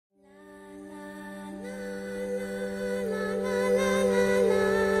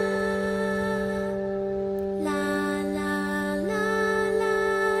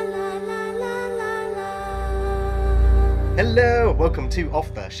Hello, welcome to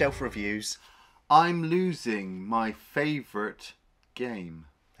Off the Shelf Reviews. I'm losing my favourite game.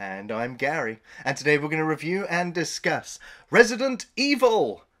 And I'm Gary. And today we're going to review and discuss Resident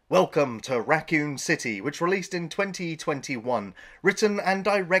Evil. Welcome to Raccoon City, which released in 2021. Written and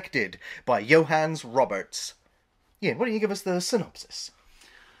directed by Johannes Roberts. Iain, why don't you give us the synopsis?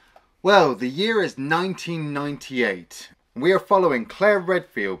 Well, the year is 1998. We are following Claire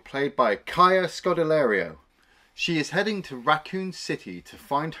Redfield, played by Scodelario. She is heading to Raccoon City to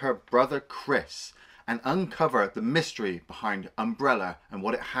find her brother Chris and uncover the mystery behind Umbrella and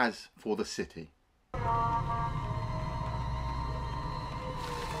what it has for the city. Can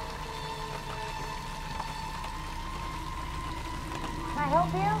I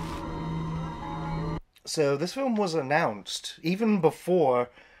help you? So this film was announced even before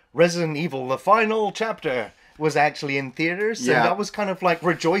Resident Evil, the final chapter, was actually in theaters. Yeah. And I was kind of like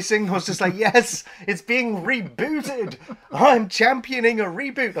rejoicing. I was just like, yes, it's being rebooted. I'm championing a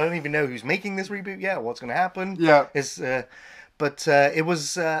reboot. I don't even know who's making this reboot yet, what's going to happen. Yeah. But it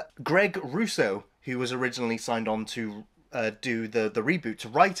was Greg Russo who was originally signed on to do the reboot, to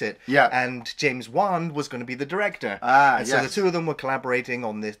write it. Yeah. And James Wan was going to be the director. And so the two of them were collaborating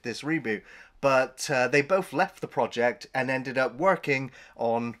on this reboot. But they both left the project and ended up working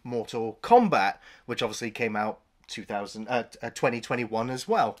on Mortal Kombat, which obviously came out 2021 as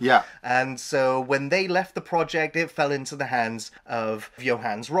well. Yeah. And so when they left the project, it fell into the hands of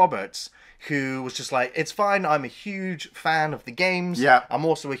Johannes Roberts, who was just like, it's fine, I'm a huge fan of the games. Yeah. I'm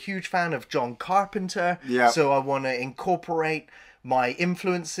also a huge fan of John Carpenter. Yeah. So I want to incorporate my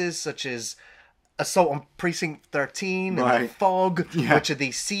influences, such as Assault on Precinct 13 and Right. Fog, Yeah. which are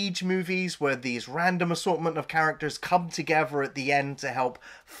these siege movies where these random assortment of characters come together at the end to help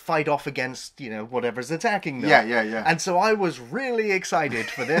fight off against, whatever's attacking them. Yeah. And so I was really excited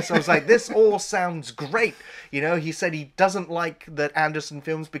for this. I was like, this all sounds great. He said he doesn't like the Anderson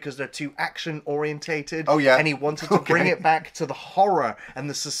films because they're too action orientated. Oh, yeah. And he wanted to bring Okay. it back to the horror and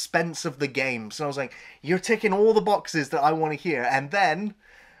the suspense of the game. So I was like, you're ticking all the boxes that I want to hear. And then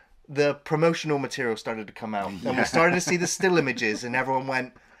the promotional material started to come out, and we started to see the still images, and everyone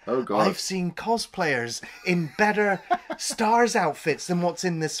went, Oh, God. I've seen cosplayers in better stars outfits than what's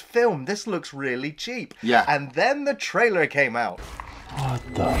in this film. This looks really cheap. Yeah. And then the trailer came out. What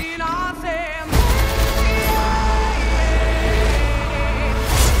the? We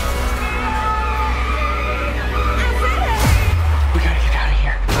gotta get out of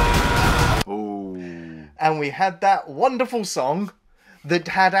here. Oh. And we had that wonderful song that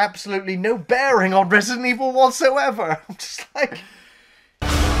had absolutely no bearing on Resident Evil whatsoever. I'm just like,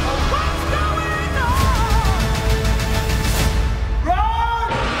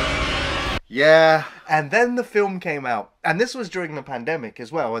 Yeah. and then the film came out. And this was during the pandemic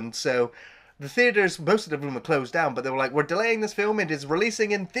as well. And so the theaters, most of them were closed down, but they were like, we're delaying this film. It is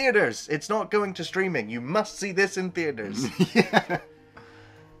releasing in theaters. It's not going to streaming. You must see this in theaters. Yeah.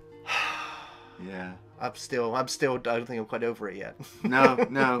 Yeah. I don't think I'm quite over it yet.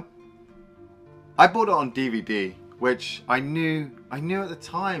 No. I bought it on DVD, which I knew at the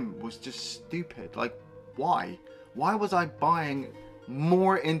time was just stupid. Like, why? Why was I buying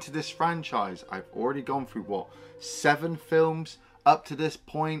more into this franchise? I've already gone through, 7 films up to this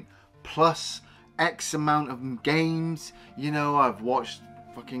point, plus X amount of games. I've watched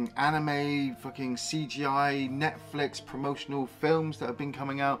fucking anime, fucking CGI, Netflix promotional films that have been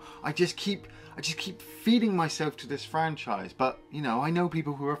coming out. I just keep feeding myself to this franchise. But, I know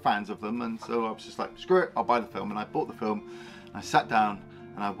people who are fans of them, and so I was just like, screw it, I'll buy the film. And I bought the film, and I sat down,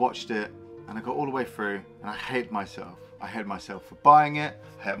 and I watched it, and I got all the way through, and I hate myself. I hate myself for buying it,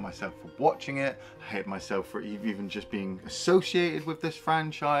 I hate myself for watching it, I hate myself for even just being associated with this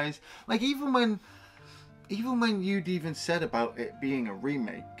franchise. Like, even when you'd even said about it being a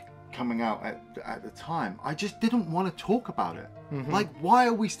remake coming out at the time, I just didn't want to talk about it. Mm-hmm. Like, why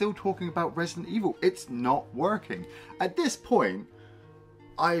are we still talking about Resident Evil? It's not working. At this point,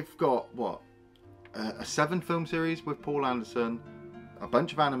 I've got, a 7 film series with Paul Anderson, a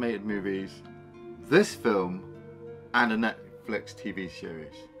bunch of animated movies, this film, and a Netflix TV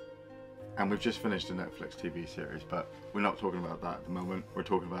series. And we've just finished a Netflix TV series, but we're not talking about that at the moment. We're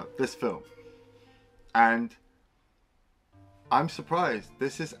talking about this film. And I'm surprised.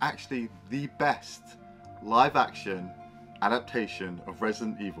 This is actually the best live action adaptation of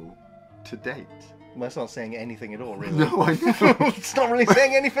Resident Evil to date. Well, that's not saying anything at all, really. No, I know. It's not really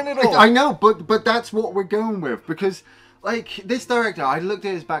saying anything at all. I know, but that's what we're going with, because like this director, I looked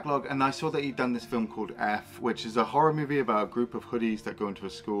at his backlog and I saw that he'd done this film called F, which is a horror movie about a group of hoodies that go into a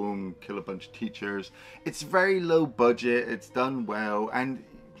school and kill a bunch of teachers. It's very low budget, it's done well, and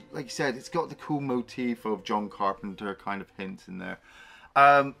like you said, it's got the cool motif of John Carpenter kind of hints in there.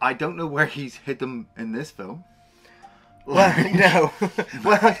 I don't know where he's hid them in this film. Well, no.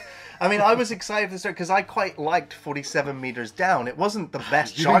 Well, I mean, I was excited for this because I quite liked 47 Meters Down. It wasn't the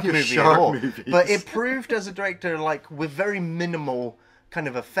best shark movie at all, but it proved as a director, like, with very minimal kind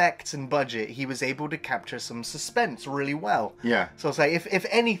of effects and budget, he was able to capture some suspense really well. Yeah. So I'll say, if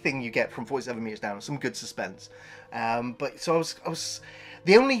anything you get from 47 Meters Down, some good suspense. But so I was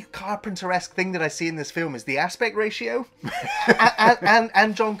the only Carpenter-esque thing that I see in this film is the aspect ratio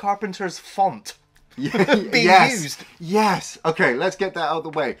and John Carpenter's font being used. Yes. Okay, let's get that out of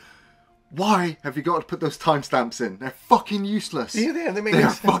the way. Why have you got to put those timestamps in? They're fucking useless. Yeah, They're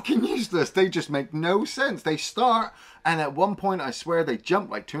fucking useless. They just make no sense. They start, and at one point, I swear, they jump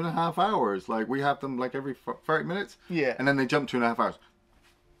like 2.5 hours. Like, we have them like every 30 minutes. Yeah. And then they jump 2.5 hours.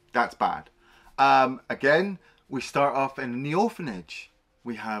 That's bad. Again, we start off in the orphanage.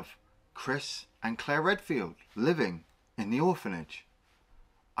 We have Chris and Claire Redfield living in the orphanage.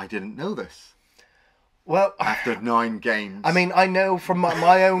 I didn't know this. Well, after 9 games. I mean, I know from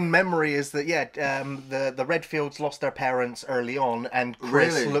my own memory is that, the Redfields lost their parents early on, and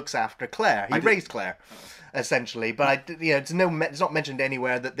Chris looks after Claire. He raised Claire, essentially. But, it's not mentioned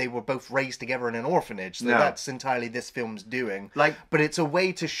anywhere that they were both raised together in an orphanage. So that's entirely this film's doing. But it's a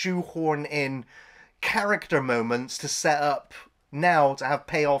way to shoehorn in character moments to set up now to have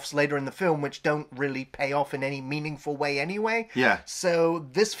payoffs later in the film, which don't really pay off in any meaningful way anyway. Yeah. So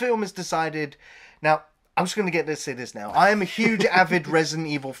this film has decided... Now, I'm just going to say this now. I am a huge, avid Resident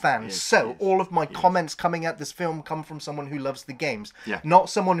Evil fan, all of my comments coming at this film come from someone who loves the games. Yeah. Not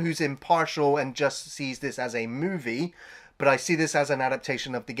someone who's impartial and just sees this as a movie, but I see this as an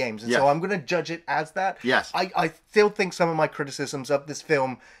adaptation of the games. And so I'm going to judge it as that. Yes. I still think some of my criticisms of this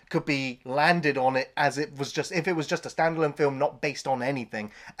film could be landed on it as if it was just a standalone film, not based on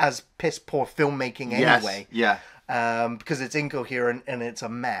anything, as piss poor filmmaking anyway. Yeah. Because it's incoherent and it's a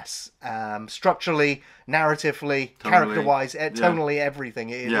mess. Structurally, narratively, character-wise, tonally,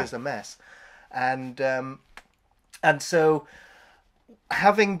 everything. It is a mess. And so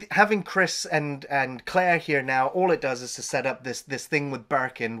having Chris and Claire here now, all it does is to set up this thing with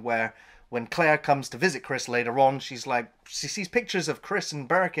Birkin where when Claire comes to visit Chris later on, she sees pictures of Chris and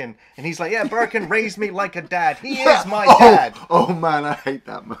Birkin, and he's like, yeah, Birkin raised me like a dad. He is my dad. Oh man, I hate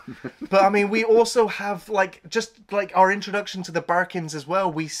that moment. But I mean, we also have just our introduction to the Birkins as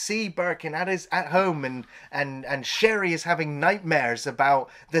well. We see Birkin at home, and Sherry is having nightmares about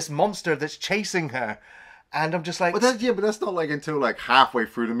this monster that's chasing her. And I'm just like... but that's not until halfway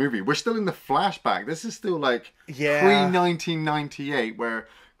through the movie. We're still in the flashback. This is still pre-1998 where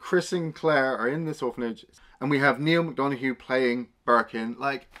Chris and Claire are in this orphanage. And we have Neil McDonough playing Birkin.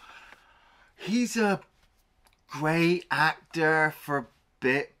 He's a great actor for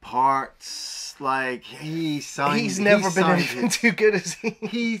bit parts. He's never been anything too good, has he?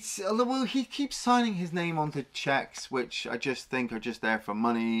 He keeps signing his name onto checks, which I just think are just there for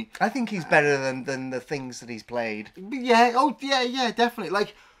money. I think he's better than the things that he's played. Yeah, definitely.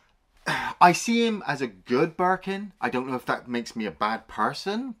 I see him as a good Birkin. I don't know if that makes me a bad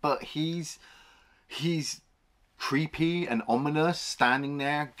person, but he's creepy and ominous, standing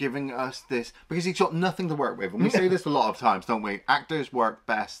there giving us this, because he's got nothing to work with. And we say this a lot of times, don't we? Actors work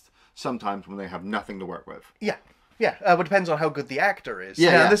best sometimes when they have nothing to work with. Yeah. It depends on how good the actor is.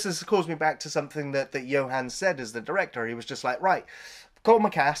 This has caused me back to something that Johannes said as the director. He was just like, right, call them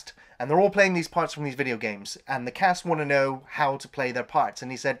a cast, and they're all playing these parts from these video games, and the cast want to know how to play their parts. And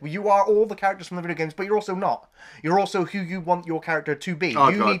he said, well, you are all the characters from the video games, but you're also not. You're also who you want your character to be.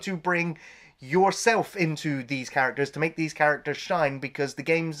 You need to bring yourself into these characters to make these characters shine, because the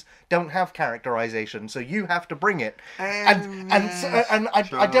games don't have characterization, so you have to bring it. And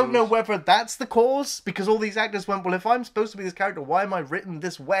I don't know whether that's the cause, because all these actors went, well, if I'm supposed to be this character, why am I written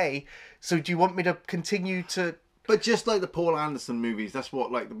this way? So do you want me to continue to... But just like the Paul Anderson movies, that's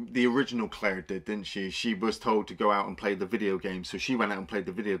what the original Claire did, didn't she? She was told to go out and play the video games, so she went out and played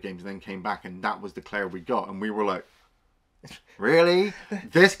the video games and then came back, and that was the Claire we got. And we were like, really?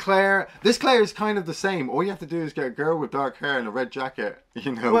 This Claire is kind of the same. All you have to do is get a girl with dark hair and a red jacket,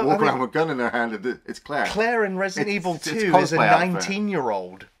 walk around with a gun in her hand, and it's Claire. Claire in Resident Evil 2 is a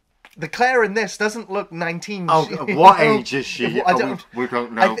 19-year-old. The Claire in this doesn't look 19. Oh, what age is she? We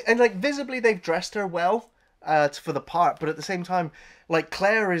don't know. And visibly they've dressed her well for the part, but at the same time,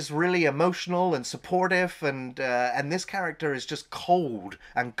 Claire is really emotional and supportive, and this character is just cold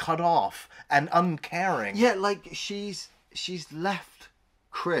and cut off and uncaring. Yeah, she's left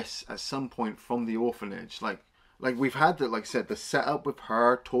Chris at some point from the orphanage. We've had the, like I said, the setup with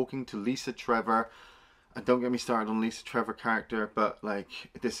her talking to Lisa Trevor. And don't get me started on Lisa Trevor character, but like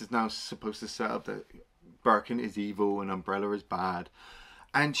this is now supposed to set up that Birkin is evil and Umbrella is bad.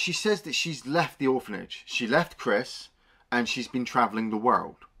 And she says that she's left the orphanage. She left Chris and she's been travelling the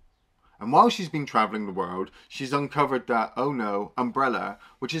world. And while she's been travelling the world, she's uncovered that, oh no, Umbrella,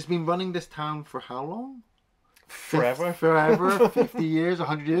 which has been running this town for how long? Forever. 50 years,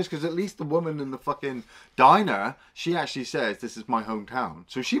 100 years, because at least the woman in the fucking diner, she actually says, this is my hometown.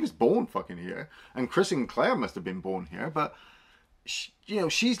 So she was born fucking here, and Chris and Claire must have been born here, but,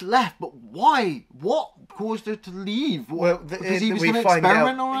 she's left, but why? What caused her to leave? Well, because he was going to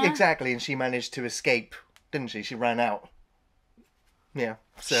experiment on her? Exactly, and she managed to escape, didn't she? She ran out. Yeah.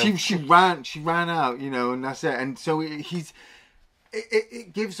 So. She ran out, and that's it. And so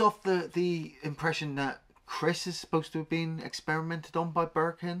it gives off the impression that Chris is supposed to have been experimented on by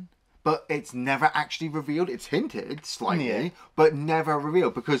Birkin, but it's never actually revealed. It's hinted slightly, but never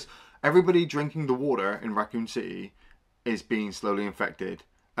revealed, because everybody drinking the water in Raccoon City is being slowly infected.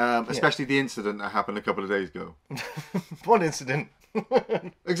 Especially the incident that happened a couple of days ago. What incident?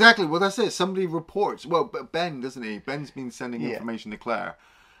 Exactly. Well, that's it. Somebody reports. Well, but Ben, doesn't he? Ben's been sending information to Claire.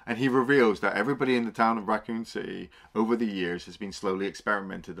 And he reveals that everybody in the town of Raccoon City over the years has been slowly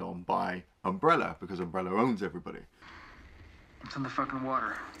experimented on by Umbrella, because Umbrella owns everybody. It's in the fucking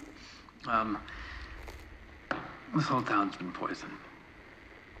water. This whole town's been poisoned.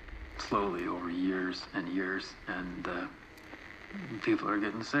 Slowly over years and years, and people are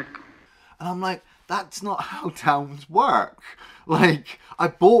getting sick. And I'm like, that's not how towns work. Like, I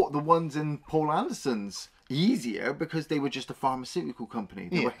bought the ones in Paul Anderson's easier because they were just a pharmaceutical company.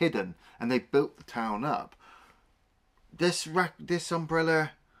 They were hidden, and they built the town up. This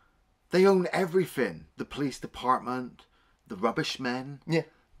Umbrella, they own everything. The police department, the rubbish men,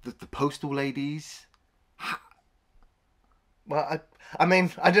 the postal ladies. Well, I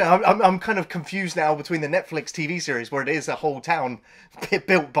mean, I don't know. I'm kind of confused now between the Netflix TV series where it is a whole town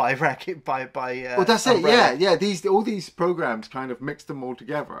built by well, that's Umbrella. it. Yeah. All these programs kind of mixed them all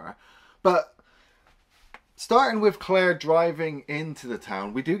together, but starting with Claire driving into the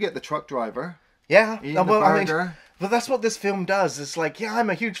town, we do get the truck driver. Yeah. Eating the burger. But that's what this film does. It's like,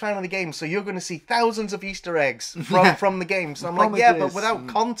 I'm a huge fan of the game, so you're going to see thousands of Easter eggs from the game. So I'm like, but without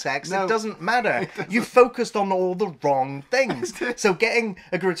context, it doesn't matter. You focused on all the wrong things. So getting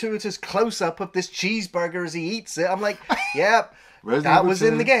a gratuitous close-up of this cheeseburger as he eats it, I'm like, that was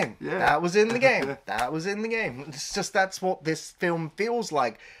in the game. Yeah. That was in the game. That was in the game. It's just, that's what this film feels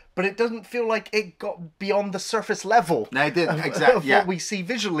like. But it doesn't feel like it got beyond the surface level. No, it didn't. Exactly. Of what we see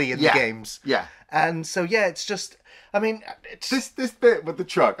visually in the games. Yeah. And so, it's just... I mean, it's... This bit with the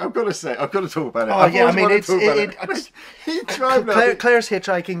truck, I've got to talk about it. Claire's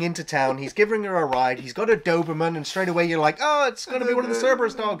hitchhiking into town. He's giving her a ride. He's got a Doberman, and straight away you're like, oh, it's going to be one of the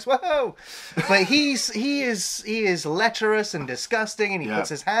Cerberus dogs. Whoa! But he is lecherous and disgusting, and he puts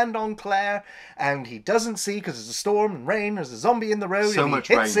his hand on Claire, and he doesn't see because there's a storm and rain. There's a zombie in the road, So and much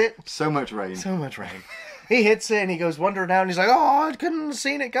he hits rain. it. So much rain. He hits it and he goes wandering down. And he's like, oh, I couldn't have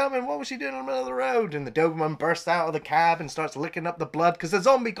seen it coming. What was she doing in the middle of the road? And the Doberman bursts out of the cab and starts licking up the blood because the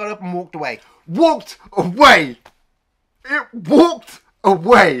zombie got up and walked away. Walked away! It walked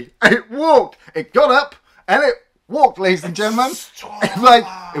away! It walked! It got up and it walked, ladies and gentlemen.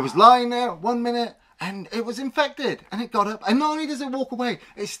 It was lying there 1 minute and it was infected. And it got up. And not only does it walk away,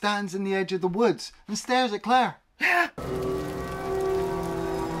 it stands in the edge of the woods and stares at Claire. Yeah.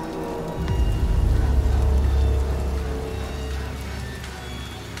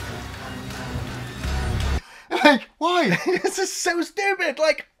 Like, why? This is so stupid.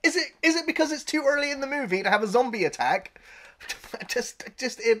 Like, is it because it's too early in the movie to have a zombie attack?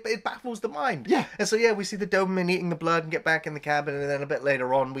 It baffles the mind. Yeah. And so we see the Doberman eating the blood and get back in the cabin, and then a bit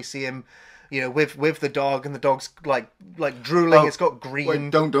later on we see him, with the dog, and the dog's like drooling. It's got green.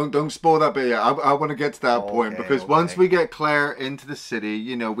 Wait, don't spoil that bit yet. I want to get to that point because once we get Claire into the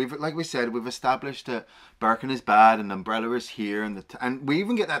city, we've established that Birkin is bad and Umbrella is here, and we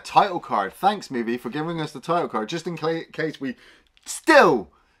even get that title card. Thanks, movie, for giving us the title card, just in case we still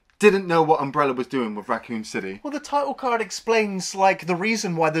didn't know what Umbrella was doing with Raccoon City. Well, the title card explains, the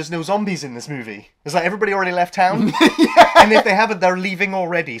reason why there's no zombies in this movie. It's like, everybody already left town, and if they haven't, they're leaving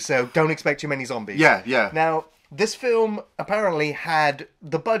already, so don't expect too many zombies. Yeah. Now, this film apparently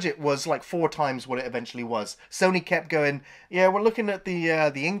the budget was 4 times what it eventually was. Sony kept going, we're looking at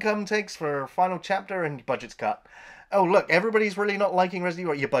the income takes for final chapter, and budget's cut. Oh, look, everybody's really not liking Resident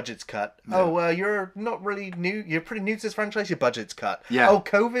Evil. Your budget's cut. No. Oh, you're not really new. You're pretty new to this franchise. Your budget's cut. Yeah. Oh,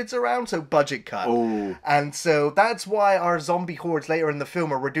 COVID's around, so budget cut. Oh. And so that's why our zombie hordes later in the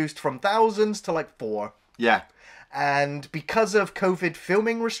film are reduced from thousands to 4. Yeah. And because of COVID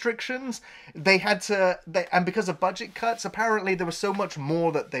filming restrictions, and because of budget cuts, apparently there was so much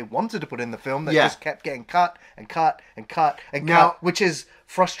more that they wanted to put in the film that just kept getting cut and cut and cut and cut, which is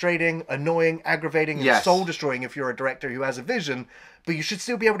frustrating, annoying, aggravating, and soul-destroying if you're a director who has a vision. But you should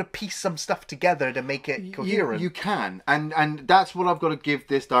still be able to piece some stuff together to make it coherent. You can, and that's what I've got to give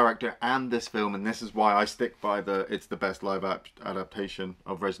this director and this film, and this is why I stick by it's the best live adaptation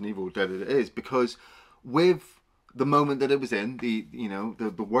of Resident Evil that it is, because with the moment that it was in, the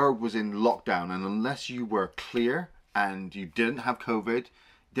world was in lockdown, and unless you were clear and you didn't have COVID,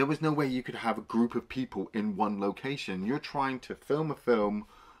 there was no way you could have a group of people in one location. You're trying to film a film,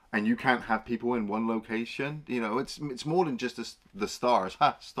 and you can't have people in one location. You know, it's more than just the stars.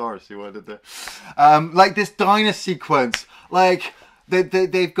 Stars, see what I did there? Like this diner sequence, like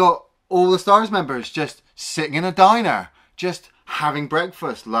they've got all the stars members just sitting in a diner, just having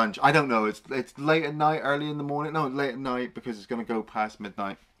breakfast, lunch. I don't know. It's late at night, early in the morning. No, late at night because it's going to go past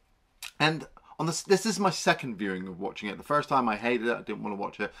midnight. And on this is my second viewing of watching it. The first time I hated it. I didn't want to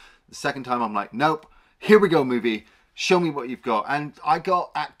watch it. The second time I'm like, nope. Here we go, movie. Show me what you've got. And I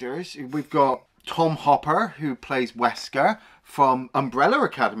got actors. We've got Tom Hopper, who plays Wesker from Umbrella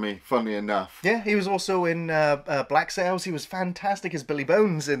Academy, funnily enough. Yeah, he was also in Black Sails. He was fantastic as Billy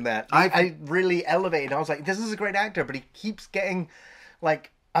Bones in that. I really elevated. I was like, this is a great actor, but he keeps getting,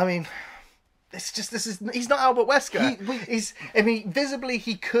 like, I mean, he's not Albert Wesker. Visibly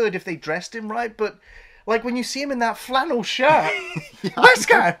he could if they dressed him right, but like when you see him in that flannel shirt,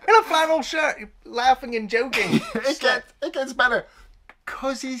 Wesker in a flannel shirt, laughing and joking. It gets better.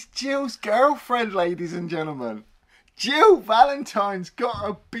 Because he's Jill's girlfriend, ladies and gentlemen. Jill Valentine's got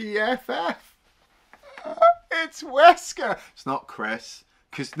a BFF. It's Wesker. It's not Chris.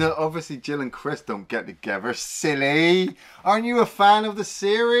 Because obviously Jill and Chris don't get together. Silly. Aren't you a fan of the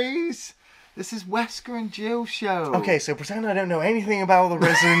series? This is Wesker and Jill show. Okay, so pretend I don't know anything about the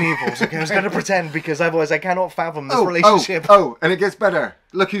Resident Evils. Okay, I was going to pretend because otherwise I cannot fathom this relationship. And it gets better.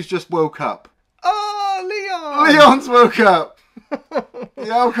 Look who's just woke up. Oh, Leon. Leon's woke up. The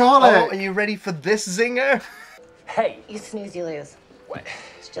alcoholic. Oh, are you ready for this zinger? Hey. You snooze, you lose. What?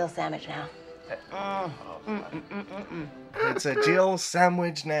 It's Jill sandwich now. It's a Jill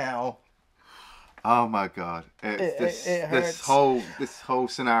sandwich now. Oh my god! It's this whole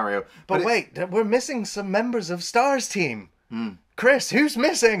scenario. But wait, we're missing some members of Star's team. Chris, who's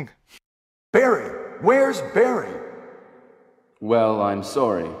missing? Barry. Where's Barry? Well, I'm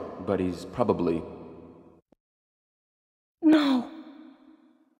sorry, but he's probably...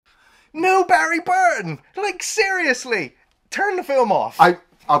 No Barry Burton! Like, seriously! Turn the film off.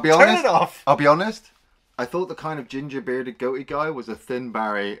 I'll be honest. Turn it off. I'll be honest. I thought the kind of ginger-bearded goatee guy was a thin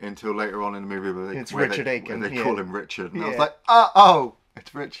Barry until later on in the movie it's Richard Aiken. They call him Richard. And I was like, oh,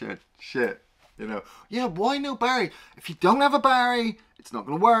 it's Richard. Shit. You know. Yeah, why no Barry? If you don't have a Barry, it's not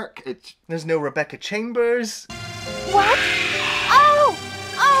going to work. There's no Rebecca Chambers. What? Oh!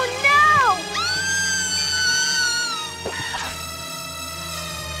 Oh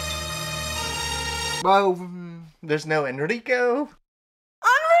no! Well, there's no Enrico.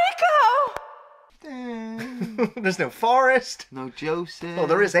 There's no Forrest. No Joseph. Oh,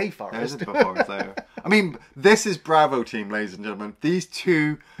 there is a Forrest. There is a Forrest there. I mean, this is Bravo team, ladies and gentlemen. These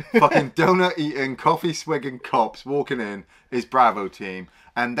two fucking donut-eating, coffee-swigging cops walking in is Bravo team.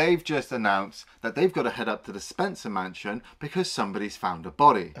 And they've just announced that they've got to head up to the Spencer mansion because somebody's found a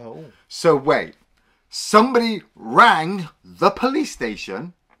body. Oh. So wait. Somebody rang the police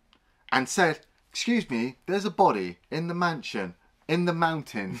station and said, excuse me, there's a body in the mansion. In the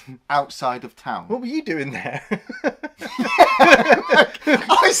mountains outside of town. What were you doing there?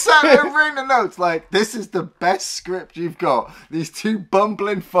 I sat there reading the notes like, this is the best script you've got. These two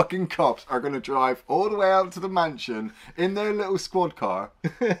bumbling fucking cops are going to drive all the way out to the mansion in their little squad car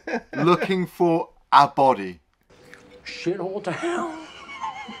looking for a body. Shithole town.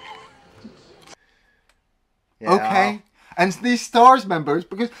 Yeah. Okay. And these stars members,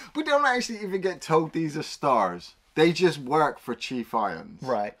 because we don't actually even get told these are stars. They just work for Chief Irons.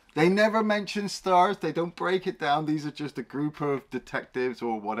 Right. They never mention stars. They don't break it down. These are just a group of detectives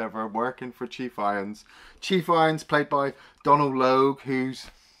or whatever working for Chief Irons. Chief Irons, played by Donald Logue, who's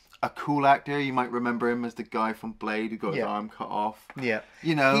a cool actor. You might remember him as the guy from Blade who got his arm cut off. Yeah.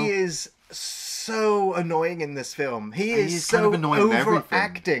 You know. He is so annoying in this film. He is kind so of annoying in everything.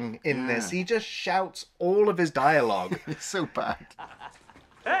 overacting in this. He just shouts all of his dialogue. It's so bad.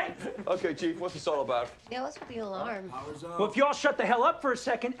 Hey! Okay, Chief, what's this all about? Yeah, what's with the alarm? Well, if you all shut the hell up for a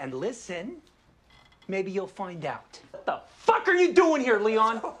second and listen, maybe you'll find out. What the fuck are you doing here,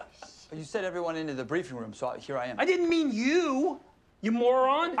 Leon? You said everyone into the briefing room, so here I am. I didn't mean you. you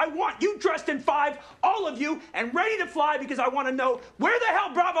moron. I want you dressed in 5, all of you, and ready to fly because I want to know where the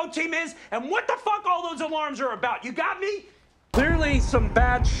hell Bravo team is and what the fuck all those alarms are about. You got me? Clearly some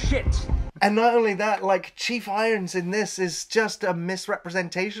bad shit. And not only that, like, Chief Irons in this is just a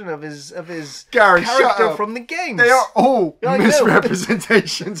misrepresentation of his Gary, character from the games. They are all I know.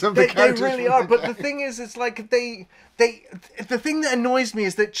 misrepresentations of the characters. They really are. But the thing is, it's like the thing that annoys me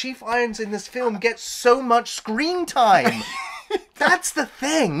is that Chief Irons in this film gets so much screen time. That's the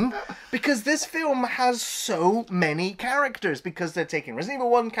thing, because this film has so many characters, because they're taking Resident Evil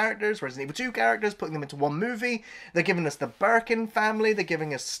 1 characters, Resident Evil 2 characters, putting them into one movie. They're giving us the Birkin family, they're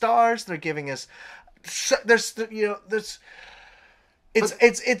giving us stars, they're giving us...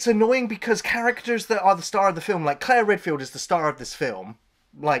 It's annoying because characters that are the star of the film, like Claire Redfield is the star of this film.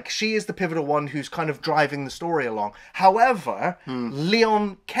 Like, she is the pivotal one who's kind of driving the story along. However,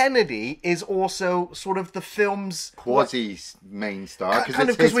 Leon Kennedy is also sort of the film's... quasi main star.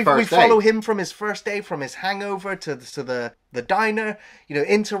 Because we follow him from his first day, from his hangover to the diner,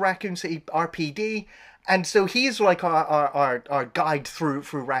 into Raccoon City RPD. And so he's like our guide through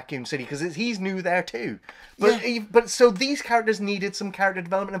Raccoon City, because he's new there too. But so these characters needed some character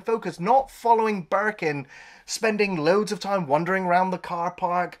development and focus, not following Birkin, spending loads of time wandering around the car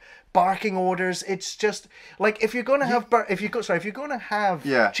park, barking orders. It's just like, if you're going to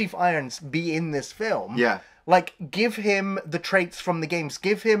have Chief Irons be in this film, like, give him the traits from the games.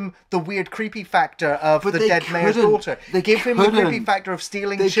 Give him the weird creepy factor of the dead mayor's daughter. Give him the creepy factor of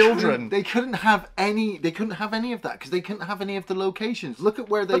stealing children. They couldn't have any of that, because they couldn't have any of the locations. Look at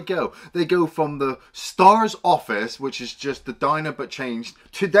where they go. They go from the star's office, which is just the diner but changed,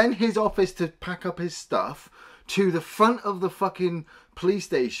 to then his office to pack up his stuff, to the front of the fucking police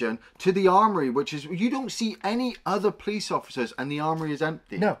station, to the armory, which is, you don't see any other police officers, and the armory is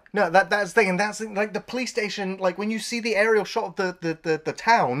empty. No, that's the thing, and that's like the police station. Like, when you see the aerial shot of the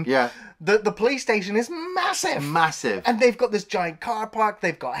town, the police station is massive, and they've got this giant car park.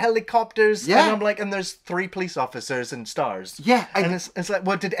 They've got helicopters, and I'm like, and there's 3 police officers and stars. And it's like,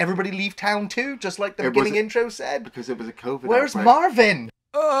 well, did everybody leave town too? Just like the beginning intro said, because it was a COVID. Where's outbreak. Marvin?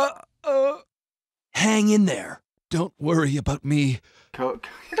 Hang in there. Don't worry about me. Where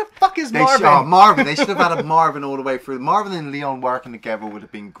the fuck is Marvin? Marvin. They should have had a Marvin all the way through. Marvin and Leon working together would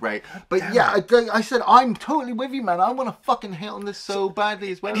have been great. But I said, I'm totally with you, man. I want to fucking hit on this so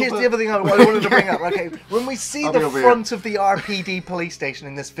badly as well. Here's the other thing I wanted to bring up. Okay, when we see the front of the RPD police station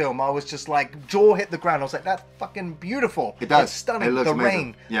in this film, I was just like, jaw hit the ground. I was like, that's fucking beautiful. It does. It's stunning. It looks the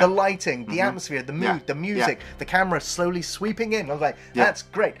amazing. rain, the lighting, the atmosphere, the mood, the music, the camera slowly sweeping in. I was like, that's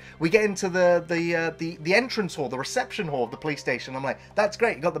great. We get into the entrance hall, the reception hall of the police station. I'm like, that's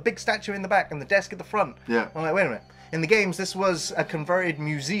great. You got the big statue in the back and the desk at the front. I'm like, wait a minute. In the games, this was a converted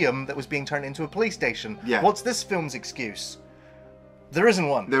museum that was being turned into a police station. What's this film's excuse? There isn't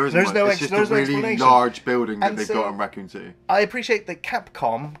one. There's no it's just a really large building that they've got in Raccoon City. I appreciate that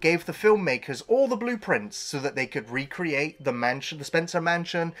Capcom gave the filmmakers all the blueprints so that they could recreate the mansion, the Spencer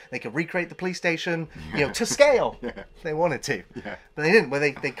Mansion. They could recreate the police station, to scale. If they wanted to. But they didn't. Well,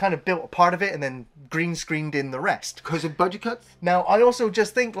 they kind of built a part of it and then green screened in the rest. Because of budget cuts? Now, I also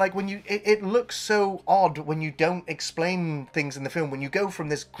just think, like, when it looks so odd when you don't explain things in the film. When you go from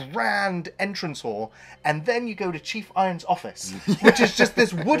this grand entrance hall and then you go to Chief Irons' office, which is just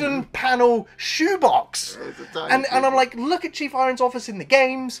this wooden panel shoebox. And I'm like, look at Chief Irons' office in the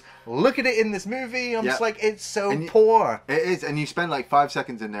games, look at it in this movie. I'm just like, it's so poor. It is, and you spend like 5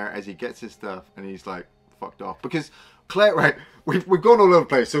 seconds in there as he gets his stuff and he's like fucked off. Because Claire, right, we've gone all over the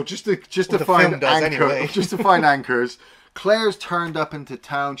place, so just to find anchors, Claire's turned up into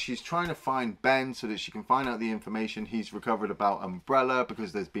town. She's trying to find Ben so that she can find out the information he's recovered about Umbrella,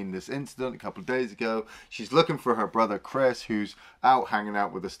 because there's been this incident a couple of days ago. She's looking for her brother Chris, who's out hanging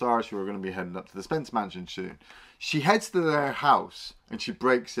out with the stars, who are going to be heading up to the Spence Mansion soon. She heads to their house and she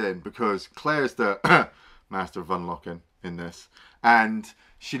breaks in, because Claire's the master of unlocking in this. And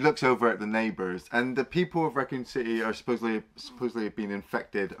she looks over at the neighbours, and the people of Raccoon City are supposedly have been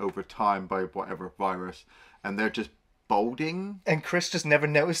infected over time by whatever virus, and they're just balding. And Chris just never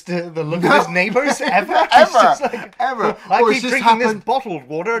noticed the look of his neighbours ever. Ever. I keep drinking this bottled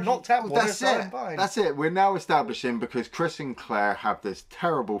water, not tap water. That's it. We're now establishing, because Chris and Claire have this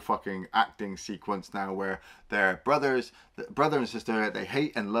terrible fucking acting sequence now where they're brother and sister. They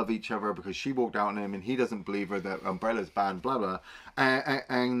hate and love each other because she walked out on him and he doesn't believe her that Umbrella's banned, blah blah.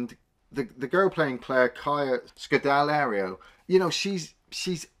 And the girl playing Claire, Kaya Scodelario,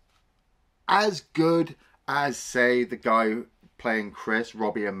 she's as good as, say, the guy playing Chris,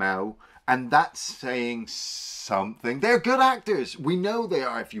 Robbie Amell, And that's saying something. They're good actors. We know they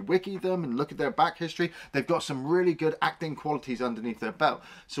are. If you wiki them and look at their back history, they've got some really good acting qualities underneath their belt.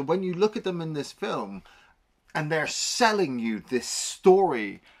 So when you look at them in this film and they're selling you this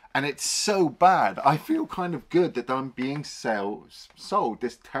story and it's so bad, I feel kind of good that I'm being sold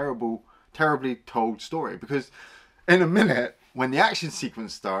this terribly told story. Because in a minute, when the action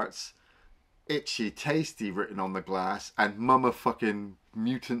sequence starts, itchy tasty written on the glass and mama fucking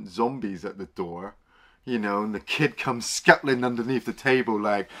mutant zombies at the door, you know, and the kid comes scuttling underneath the table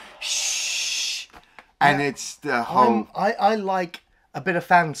like shh, and it's the whole I like a bit of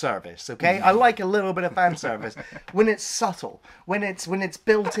fan service, okay? I like a little bit of fan service when it's subtle, when it's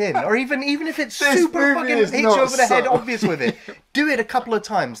built in, or even if it's super fucking hits you over the head obvious with it. Do it a couple of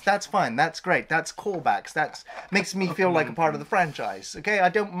times. That's fine. That's great. That's callbacks. That makes me feel like a part of the franchise. Okay, I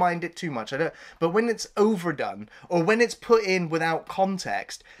don't mind it too much. But when it's overdone or when it's put in without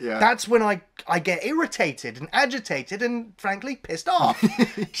context, that's when I get irritated and agitated and frankly pissed off.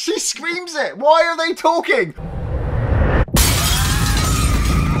 She screams it. Why are they talking?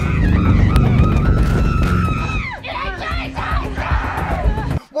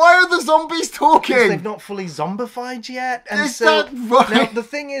 Why are the zombies talking? Because they've not fully zombified yet. And Is that right? Now, the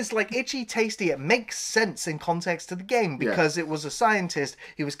thing is, like, Itchy Tasty, it makes sense in context to the game because it was a scientist.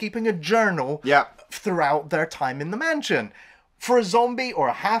 He was keeping a journal throughout their time in the mansion. For a zombie or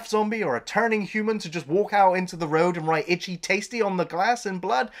a half zombie or a turning human to just walk out into the road and write Itchy Tasty on the glass in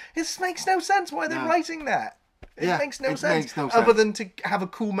blood, it makes no sense. Why are they writing that? It makes no sense. Other than to have a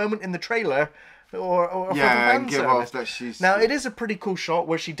cool moment in the trailer. Or for the fan give service. off that she's... Now, it is a pretty cool shot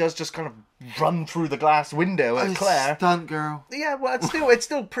where she does just kind of run through the glass window at Claire. Stunt girl. Yeah, well, it's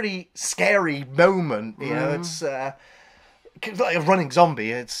still a pretty scary moment. You know, it's like a running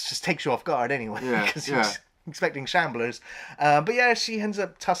zombie. It just takes you off guard anyway because you're expecting shamblers. But yeah, she ends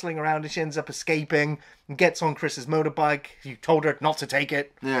up tussling around and she ends up escaping and gets on Chris's motorbike. You told her not to take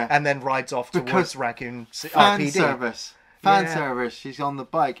it. Yeah. And then rides off towards Raccoon fan RPD. Fan service. She's on the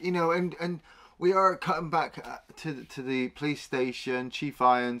bike. You know, and we are cutting back to the police station. Chief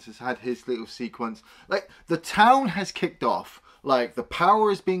Irons has had his little sequence. Like, the town has kicked off. Like, the power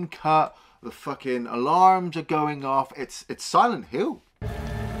is being cut. The fucking alarms are going off. It's Silent Hill.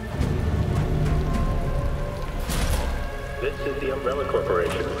 This is the Umbrella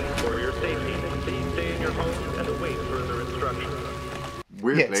Corporation. For your safety, please stay in your homes and await further instructions.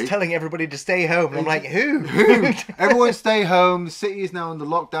 Weirdly. Yeah, it's telling everybody to stay home. And I'm like, who? Everyone stay home. The city is now under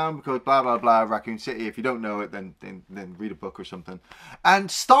lockdown because blah, blah, blah, Raccoon City. If you don't know it, then read a book or something. And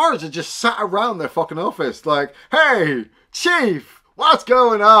stars are just sat around their fucking office like, hey, Chief, what's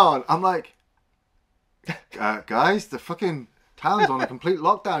going on? I'm like, guys, the fucking town's on a complete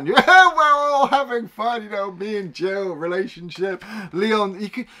lockdown. Yeah, we're all having fun, you know, me and Jill, relationship.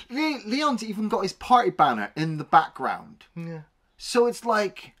 Leon's even got his party banner in the background. Yeah. So it's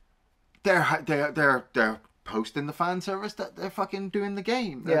like they're posting the fan service that they're fucking doing the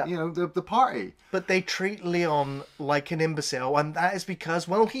game. You know, the party. But they treat Leon like an imbecile, and that is because,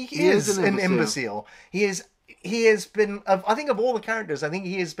 well, he is an imbecile. He has been, I think of all the characters, I think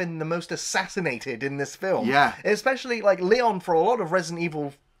he has been the most assassinated in this film. Yeah. Especially, like, Leon, for a lot of Resident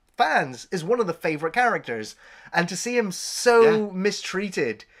Evil fans, is one of the favourite characters. And to see him so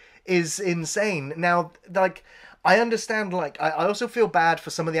mistreated is insane. Now, like, I understand, like, I also feel bad for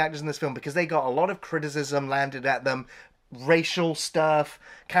some of the actors in this film because they got a lot of criticism landed at them. Racial stuff,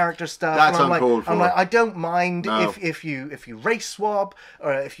 character stuff. That's and uncalled for. I'm like, I don't mind if you race swap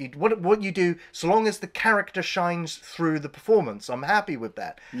or if you what you do, so long as the character shines through the performance. I'm happy with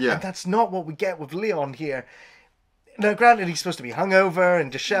that. Yeah. And that's not what we get with Leon here. Now, granted, he's supposed to be hungover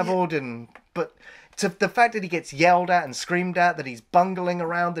and dishevelled, but to the fact that he gets yelled at and screamed at, that he's bungling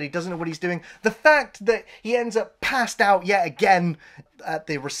around, that he doesn't know what he's doing, the fact that he ends up passed out yet again at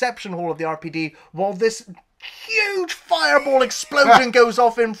the reception hall of the RPD while this huge fireball explosion goes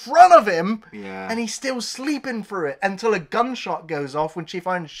off in front of him, and he's still sleeping through it until a gunshot goes off when Chief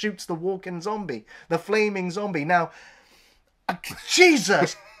Irons shoots the walking zombie, the flaming zombie. Now,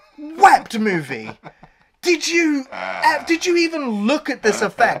 Jesus wept movie. Did you even look at this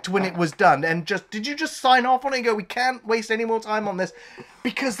effect when it was done and did you just sign off on it and go, we can't waste any more time on this?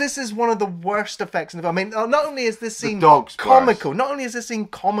 Because this is one of the worst effects in the film. I mean, not only is this scene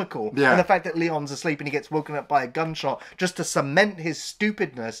comical, and the fact that Leon's asleep and he gets woken up by a gunshot just to cement his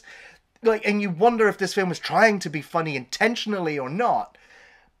stupidness, like, and you wonder if this film was trying to be funny intentionally or not.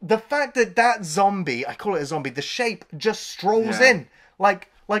 The fact that zombie, I call it a zombie, the shape just strolls in, like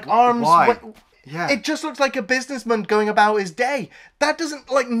arms. Yeah. It just looks like a businessman going about his day. That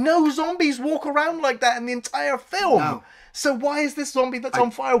doesn't, like, no zombies walk around like that in the entire film. No. So why is this zombie that's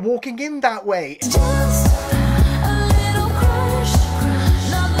on fire walking in that way?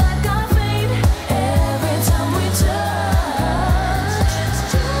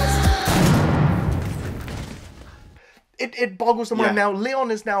 It boggles the mind. Now,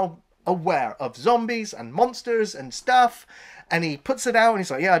 Leon is now aware of zombies and monsters and stuff, and he puts it out and he's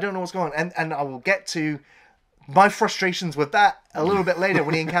like, yeah, I don't know what's going on. And I will get to my frustrations with that a little bit later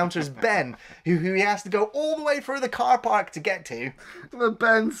when he encounters Ben, who he has to go all the way through the car park to get to. The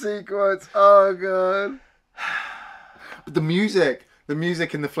Ben sequence, oh god. But the music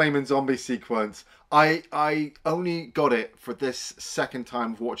in the flaming zombie sequence, I only got it for this second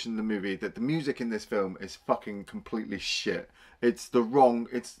time of watching the movie, that the music in this film is fucking completely shit. It's the wrong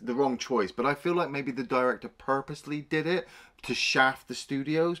choice. But I feel like maybe the director purposely did it to shaft the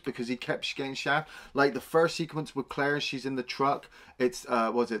studios, because he kept getting shafted. Like the first sequence with Claire, she's in the truck. It's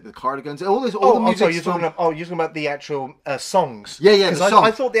was it the Cardigans? All the music. You're talking about the actual songs. Yeah, the songs.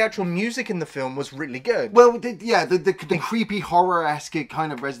 I thought the actual music in the film was really good. Well, the creepy horror-esque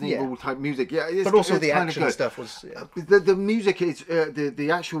kind of Resident Evil type music. Yeah, but also the action stuff was. Yeah. The music is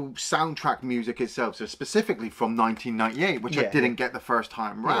the actual soundtrack music itself. So specifically from 1998, which I didn't get the first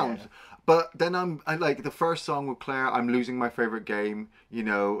time round. Yeah. But then I like the first song with Claire, I'm Losing My Favorite Game,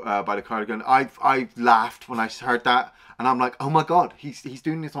 by the Cardigan. I laughed when I heard that, and I'm like, oh my god, he's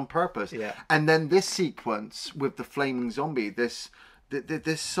doing this on purpose. Yeah. And then this sequence with the flaming zombie, this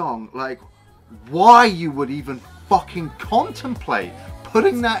song, like, why you would even fucking contemplate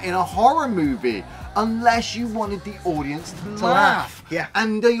putting that in a horror movie unless you wanted the audience to laugh. Yeah.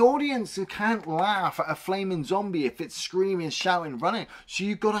 And the audience can't laugh at a flaming zombie if it's screaming, shouting, running. So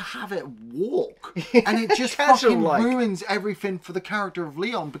you've got to have it walk. And it just fucking ruins everything for the character of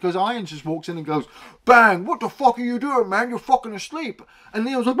Leon, because Iain just walks in and goes, bang, what the fuck are you doing, man? You're fucking asleep. And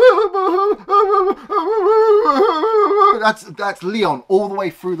Leon's like, that's Leon all the way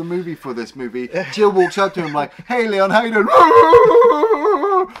through the movie for this movie. Jill walks up to him like, hey Leon, how you doing?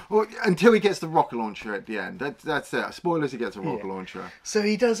 Until he gets the rocket launcher at the end. That's it. Spoilers, he gets a rocket launcher. So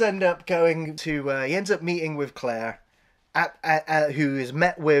he does end up going to, he ends up meeting with Claire, who is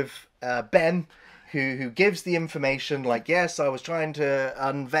met with Ben, who gives the information, like, yes, I was trying to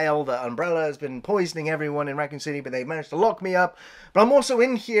unveil that Umbrella has been poisoning everyone in Raccoon City, but they managed to lock me up. But I'm also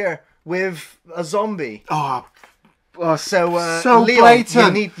in here with a zombie. So Leon,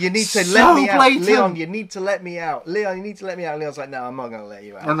 blatant. You need to let me out. Leon, you need to let me out. Leon, you need to let me out. Leon's like, no, I'm not going to let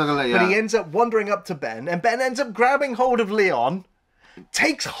you out. I'm not going to let you out. But he ends up wandering up to Ben, and Ben ends up grabbing hold of Leon,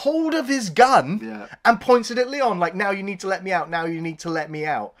 takes hold of his gun, and points it at Leon, like, now you need to let me out. Now you need to let me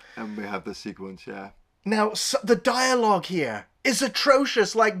out. And we have the sequence, Now, the dialogue here is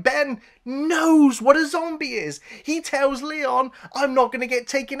atrocious. Like, Ben knows what a zombie is. He tells Leon, I'm not going to get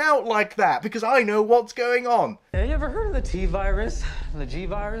taken out like that because I know what's going on. Have you ever heard of the T virus? The G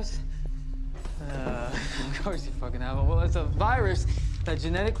virus? Of course you fucking haven't. Well, it's a virus that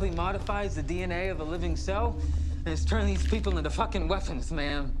genetically modifies the DNA of a living cell, and it's turning these people into fucking weapons,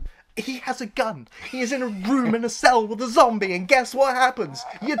 man. He has a gun. He is in a room in a cell with a zombie, and guess what happens?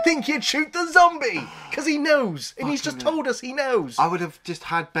 You'd think he'd shoot the zombie, because he knows, and he's just told us he knows. I would have just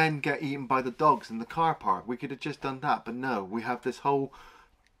had Ben get eaten by the dogs in the car park. We could have just done that, but no, we have this whole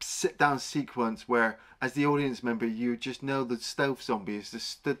sit-down sequence where, as the audience member, you just know the stealth zombie is just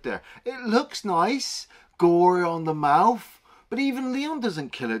stood there. It looks nice, gory on the mouth. But even Leon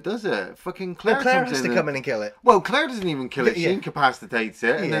doesn't kill it, does it? Fucking Claire, Claire has to come in and kill it. Well, Claire doesn't even kill it. She incapacitates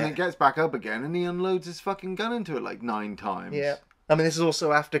it, and then it gets back up again, and he unloads his fucking gun into it like 9 times. Yeah. I mean, this is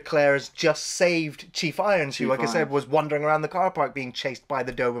also after Claire has just saved Chief Irons, who, like I said, was wandering around the car park being chased by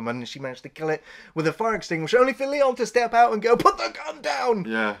the Doberman, and she managed to kill it with a fire extinguisher, only for Leon to step out and go, put the gun down!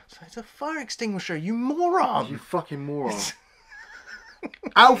 Yeah. So it's a fire extinguisher, you moron! You fucking moron.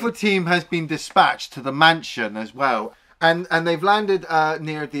 Alpha Team has been dispatched to the mansion as well. And they've landed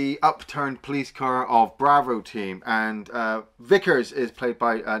near the upturned police car of Bravo Team. And Vickers is played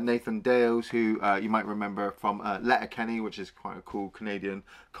by Nathan Dales, who you might remember from Letterkenny, which is quite a cool Canadian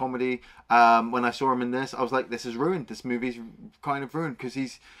comedy. When I saw him in this, I was like, this is ruined. This movie's kind of ruined, because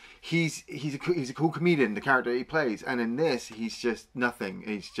he's a cool comedian, the character he plays. And in this, he's just nothing.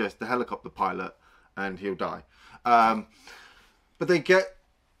 He's just the helicopter pilot, and he'll die. But they get...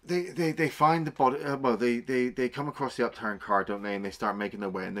 They find the body. They come across the upturned car, don't they? And they start making their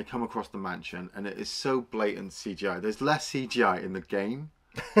way, and they come across the mansion, and it is so blatant CGI. There's less CGI in the game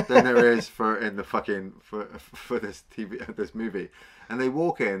than there is for this movie. And they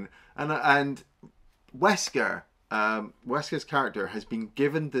walk in, and Wesker's character has been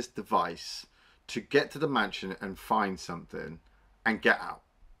given this device to get to the mansion and find something and get out.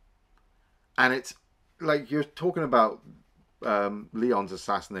 And it's like you're talking about Leon's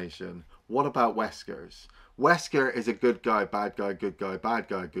assassination. What about Wesker's? Wesker is a good guy, bad guy, good guy, bad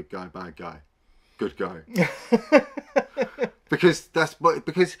guy, good guy, bad guy, good guy.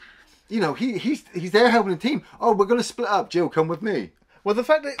 because you know he's there helping the team. Oh, we're gonna split up. Jill, come with me. Well, the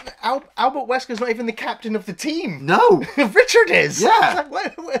fact that Albert Wesker's not even the captain of the team. No, Richard is. Yeah.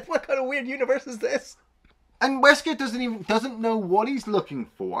 Like, what kind of weird universe is this? And Wesker doesn't know what he's looking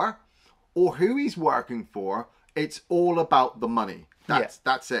for or who he's working for. It's all about the money.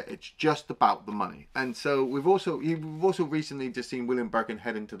 That's it. It's just about the money. And so we've also recently just seen William Birkin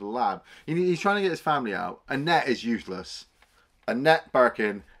head into the lab. He's trying to get his family out. Annette is useless. Annette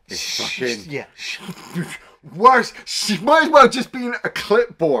Birkin is fucking worse. She might as well just be a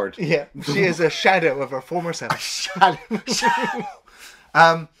clipboard. Yeah, she is a shadow of her former self.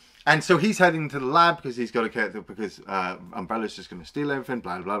 And so he's heading to the lab because he's got to get because Umbrella's just going to steal everything.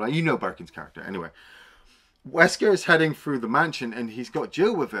 Blah blah blah. You know Birkin's character anyway. Wesker is heading through the mansion and he's got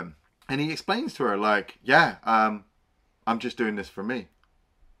Jill with him. And he explains to her, like, yeah, I'm just doing this for me.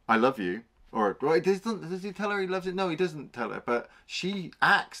 I love you. Or does he tell her he loves it? No, he doesn't tell her. But she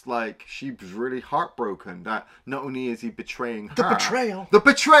acts like she was really heartbroken that not only is he betraying her. The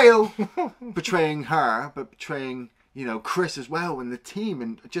betrayal! Betraying her, but betraying, you know, Chris as well and the team.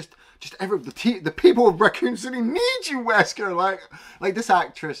 And just the people of Raccoon City need you, Wesker. Like this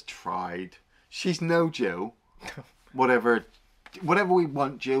actress tried. She's no Jill. Whatever we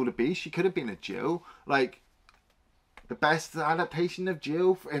want Jill to be, she could have been a Jill. Like the best adaptation of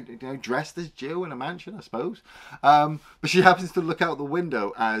Jill, you know, dressed as Jill in a mansion, I suppose. But she happens to look out the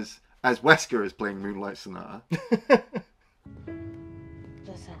window as Wesker is playing Moonlight Sonata.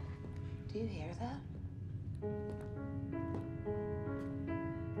 Listen, do you hear that?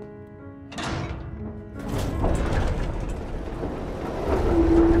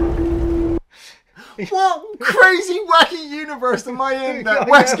 What crazy wacky universe am I in that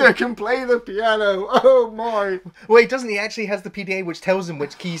Wesker can play the piano? Oh my! Well, he doesn't. He actually has the PDA which tells him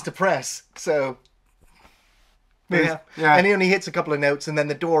which keys to press. So yeah. And he only hits a couple of notes, and then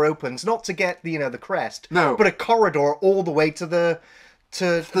the door opens, not to get the crest, but a corridor all the way to the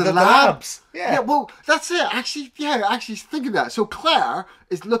labs. Yeah, well, that's it. Actually, think of that. So Claire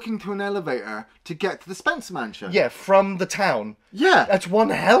is looking to an elevator to get to the Spencer Mansion. Yeah, from the town. Yeah. That's one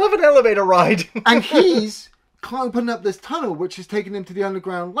hell of an elevator ride. And he's climbing up this tunnel, which is taking him to the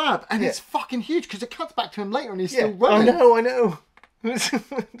underground lab. And it's fucking huge, because it cuts back to him later and he's still running. I know. It's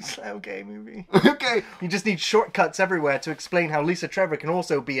an okay movie. Okay. You just need shortcuts everywhere to explain how Lisa Trevor can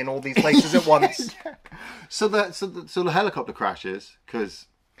also be in all these places at once. So the helicopter crashes because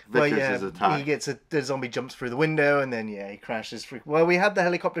Vickers is attacked. He gets the zombie jumps through the window and then he crashes through. Well, we had the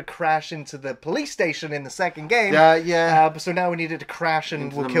helicopter crash into the police station in the second game. Yeah. So now we needed to crash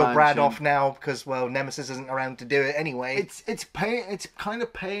and we'll kill Brad off now because Nemesis isn't around to do it anyway. It's kind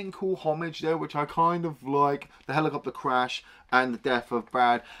of paying cool homage there, which I kind of like. The helicopter crash and the death of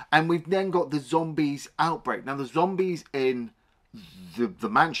Brad, and we've then got the zombies outbreak. Now the zombies in the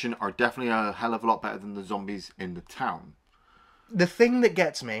mansion are definitely a hell of a lot better than the zombies in the town. The thing that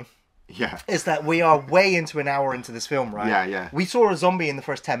gets me is that we are way into an hour into this film, right? Yeah. We saw a zombie in the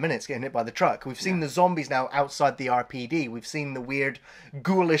first 10 minutes getting hit by the truck. We've seen the zombies now outside the RPD. We've seen the weird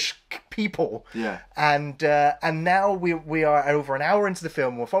ghoulish people. Yeah. And now we are over an hour into the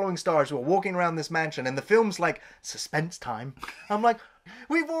film. We're following stars. We're walking around this mansion. And the film's like, suspense time. I'm like,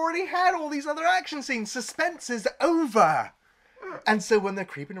 we've already had all these other action scenes. Suspense is over. And so when they're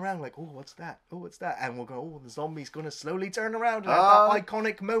creeping around, like, oh, what's that? Oh, what's that? And we'll go, oh, the zombie's going to slowly turn around and have that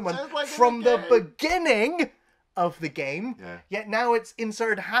iconic moment from the beginning of the game. Yeah. Yet now it's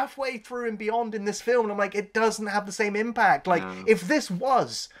inserted halfway through and beyond in this film. And I'm like, it doesn't have the same impact. Like, if this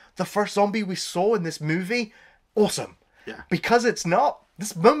was the first zombie we saw in this movie, awesome. Yeah. Because it's not.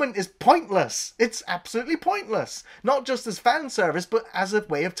 This moment is pointless. It's absolutely pointless. Not just as fan service, but as a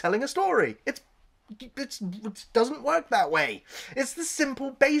way of telling a story. It doesn't work that way. It's the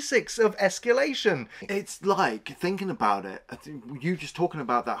simple basics of escalation. It's like, thinking about it, you just talking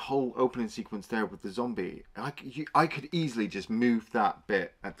about that whole opening sequence there with the zombie, I could easily just move that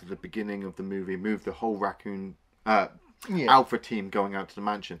bit at the beginning of the movie, move the whole Raccoon Alpha team going out to the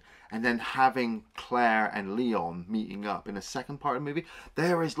mansion, and then having Claire and Leon meeting up in a second part of the movie.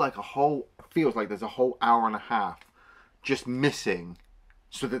 There is like feels like there's a whole hour and a half just missing,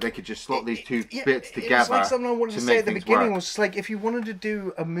 so that they could just slot these two bits together. It's like something I wanted to say at the beginning work. was like, if you wanted to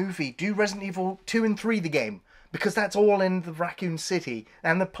do a movie, do Resident Evil 2 and 3 the game. because that's all in the Raccoon City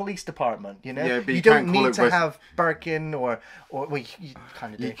and the police department, you know? Yeah, but you you can't don't call need it to have Birkin or well, you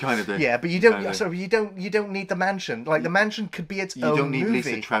kind of do. You kind of do. Yeah, but you don't. So you don't need the mansion. Like the mansion could be its own You don't need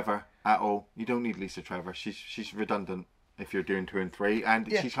movie. Lisa Trevor at all. You don't need Lisa Trevor. She's redundant if you're doing 2 and 3,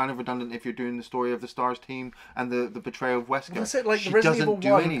 and she's kind of redundant if you're doing the story of the Stars team and the betrayal of Wesker. That's it. Like she the Resident Evil doesn't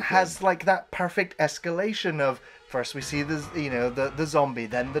do 1 anything. has like that perfect escalation of first we see the the zombie,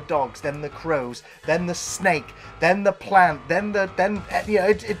 then the dogs, then the crows, then the snake, then the plant, then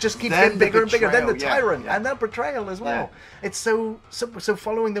it just keeps Then getting bigger and bigger. Then the betrayal, tyrant yeah. and the betrayal as well. Yeah. It's so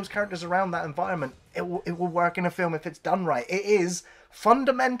following those characters around that environment, it will work in a film if it's done right. It is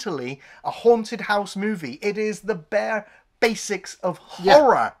fundamentally a haunted house movie. It is the bare basics of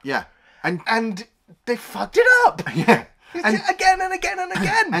horror. Yeah. And they fucked it up. Yeah. And again and again and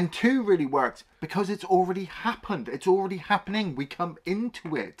again. And 2 really worked because it's already happened. It's already happening. We come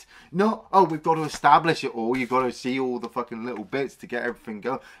into it. Not, oh, we've got to establish it all. You've got to see all the fucking little bits to get everything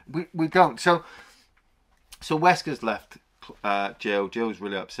going. We don't. So Wesker's left Jill. Jill's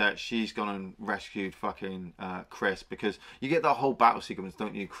really upset. She's gone and rescued fucking Chris, because you get that whole battle sequence,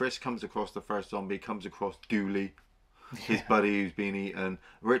 don't you? Chris comes across the first zombie, comes across Dooley, his buddy who's been eaten.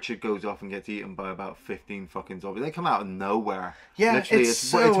 Richard goes off and gets eaten by about 15 fucking zombies. They come out of nowhere. Yeah, literally,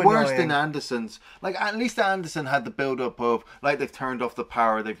 it's worse annoying. than Anderson's. Like, at least Anderson had the build up of, like, they've turned off the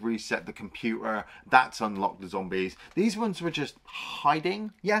power, they've reset the computer, that's unlocked the zombies. These ones were just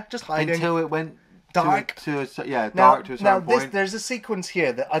hiding. Yeah, just hiding Until it went dark. to a certain Now point. there's a sequence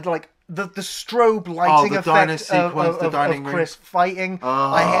here that I'd like. The strobe lighting the diner effect sequence, the dining room. Chris fighting.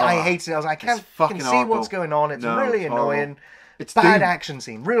 I hated it. I was like, I can't fucking see horrible. what's going on. It's No, really it's horrible. annoying. It's bad Doom. action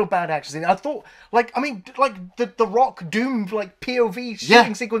scene, real bad action scene. I thought, the Rock Doom POV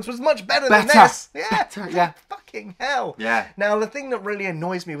shooting sequence was much better than this. Yeah, fucking hell. Yeah. Now the thing that really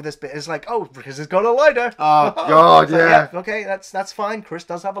annoys me with this bit is like, oh, Chris has got a lighter. Oh God, So, yeah. Okay, that's fine. Chris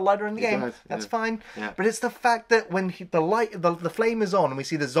does have a lighter in the game. does, That's yeah. fine. Yeah. But it's the fact that when the flame is on and we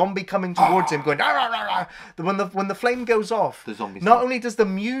see the zombie coming towards him, going rah, rah, rah, rah, when the flame goes off, The zombie not stops. only does the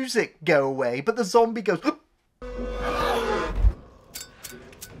music go away, but the zombie goes.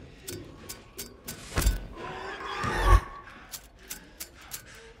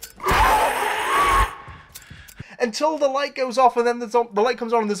 Until the light goes off and then the light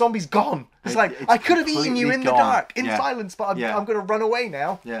comes on and the zombie's gone. It's like, it's I could have eaten you completely in the gone. dark, in Yeah. silence, but I'm Yeah. going to run away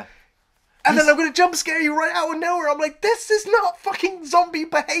now. Yeah. And then I'm going to jump scare you right out of nowhere. I'm like, this is not fucking zombie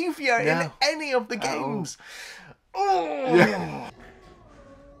behavior in No. any of the At all. games. Oh. Yeah.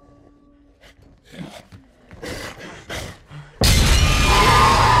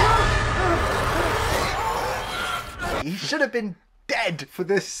 He should have been dead. For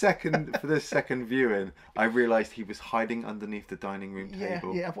this second viewing, I realised he was hiding underneath the dining room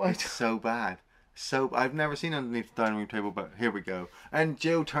table. yeah, why- It's so bad. So I've never seen underneath the dining room table, but here we go. And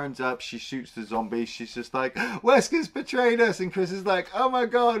Jill turns up, she shoots the zombie, she's just like, Wesker's betrayed us, and Chris is like, oh my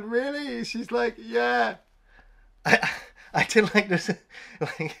god, really? She's like, yeah. I did like there's a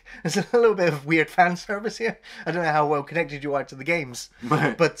little bit of weird fan service here. I don't know how well connected you are to the games,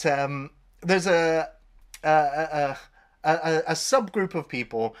 Right. but there's a subgroup of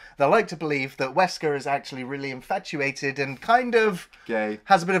people that like to believe that Wesker is actually really infatuated and kind of Gay.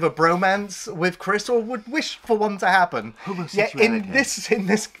 has a bit of a bromance with Chris, or would wish for one to happen. Yet in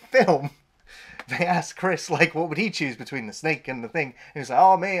this film, they ask Chris, like, what would he choose between the snake and the thing? And he's like,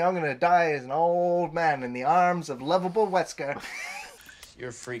 oh, me, I'm going to die as an old man in the arms of lovable Wesker. You're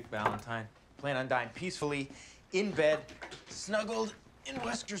a freak, Valentine. Plan on dying peacefully, in bed, snuggled in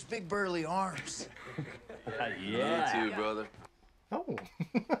Wesker's big burly arms. Me too, brother. Oh.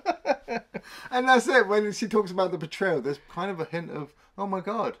 And that's it. When she talks about the betrayal, there's kind of a hint of, oh my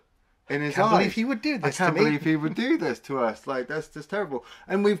god, in his Can't eyes. believe he would do this I can't to me. believe he would do this to us. Like, that's just terrible.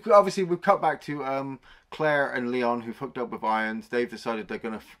 And we've cut back to Claire and Leon, who've hooked up with Iain. They've decided they're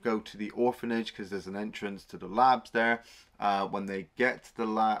going to go to the orphanage because there's an entrance to the labs there. When they get to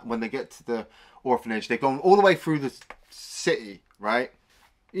the orphanage, they've gone all the way through the city, right?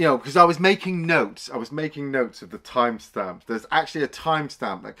 You know, because I was making notes of the timestamps. There's actually a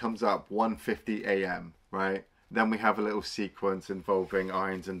timestamp that comes up 1:50 a.m., right? Then we have a little sequence involving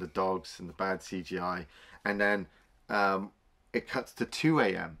Irons and the dogs and the bad CGI. And then it cuts to 2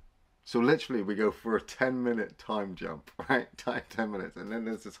 a.m. So literally we go for a 10-minute time jump, right? 10 minutes. And then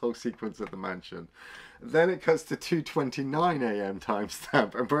there's this whole sequence at the mansion. Then it cuts to 2:29 a.m.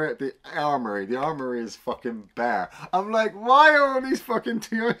 timestamp, and we're at the armory. The armory is fucking bare. I'm like, why are all these fucking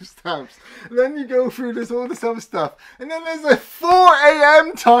timestamps? Then you go through all this other stuff, and then there's a 4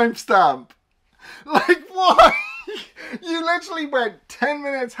 a.m. timestamp. Like, why? You literally went 10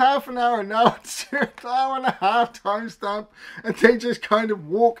 minutes, half an hour, now it's an hour and a half timestamp, and they just kind of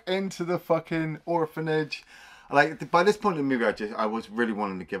walk into the fucking orphanage. Like, by this point in the movie, I was really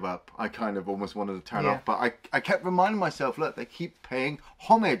wanting to give up. I kind of almost wanted to turn off, but I kept reminding myself, look, they keep paying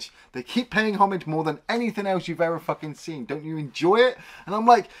homage. They keep paying homage more than anything else you've ever fucking seen. Don't you enjoy it? And I'm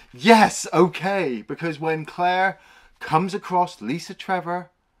like, yes, okay. Because when Claire comes across Lisa Trevor,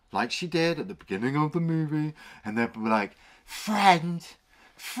 like she did at the beginning of the movie, and they're like, friend,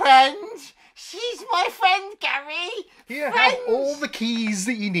 she's my friend, Gary. You have all the keys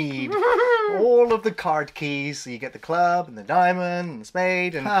that you need. All of the card keys. So you get the club and the diamond and the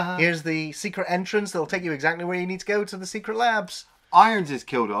spade, and here's the secret entrance that'll take you exactly where you need to go to the secret labs. Irons is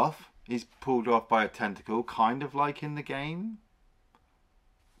killed off. He's pulled off by a tentacle, kind of like in the game.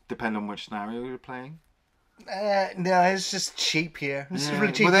 Depending on which scenario you're playing. No, it's just cheap here. It's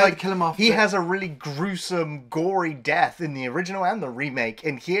really cheap. Well, they like, kill him off. He has a really gruesome, gory death in the original and the remake.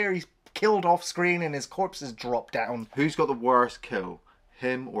 And here he's killed off screen and his corpse is dropped down. Who's got the worst kill?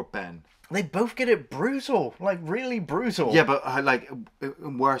 Him or Ben? They both get it brutal. Like, really brutal. Yeah, but like,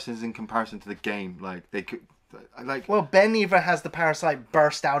 worse is in comparison to the game. Like, they could... Like, well, Ben either has the parasite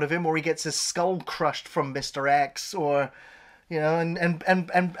burst out of him or he gets his skull crushed from Mr. X, or... You know, and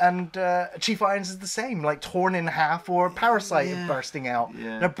Chief Irons is the same, like torn in half or parasite bursting out.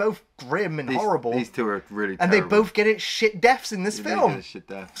 Yeah. They're both grim and horrible. These two are really terrible. And they both get it shit deaths in this film. Get shit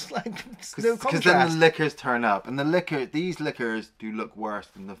deaths. It's like, it's no contrast. Because then the lickers turn up. And these lickers do look worse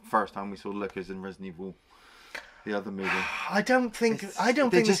than the first time we saw lickers in Resident Evil, the other movie. I don't think the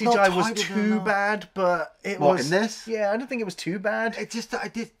CGI was too bad, but it was... in this? Yeah, I don't think it was too bad. I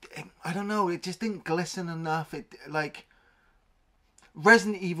don't know, it just didn't glisten enough. It, like...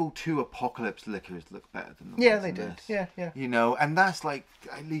 Resident Evil 2 Apocalypse lickers look better than the ones they in did. this. Yeah. You know, and that's like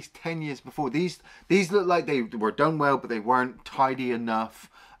at least 10 years before. These look like they were done well, but they weren't tidy enough.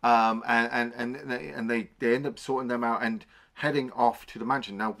 And they end up sorting them out and heading off to the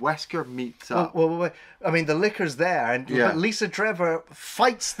mansion. Now Wesker meets up. Well, I mean, the liquor's there, but Lisa Trevor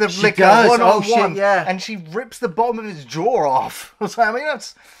fights the She liquor does. one-on-one, Yeah. and she rips the bottom of his jaw off. So, I mean,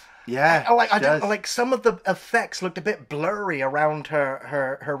 that's... Yeah, I some of the effects looked a bit blurry around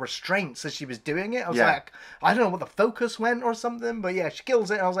her restraints as she was doing it. I was like, I don't know what the focus went or something, but yeah, she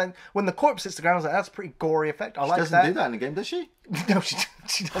kills it. And I was like, when the corpse hits the ground, I was like, that's a pretty gory effect. I like that. She doesn't do that in the game, does she? No,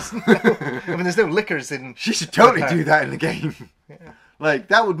 she doesn't. I mean, there's no lickers in. She should totally do that in the game. Yeah. Like,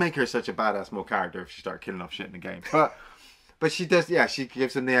 that would make her such a badass more character if she started killing off shit in the game. But she does, she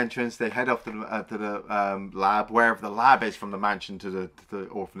gives them the entrance. They head off to the lab, wherever the lab is from the mansion to the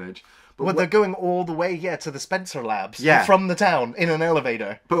orphanage. But they're going all the way, to the Spencer labs from the town in an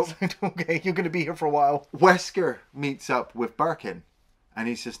elevator. But okay, you're going to be here for a while. Wesker meets up with Birkin, and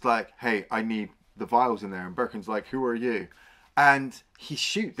he's just like, "Hey, I need the vials in there." And Birkin's like, "Who are you?" And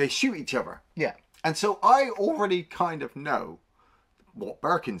they shoot each other. Yeah. And so I already kind of know what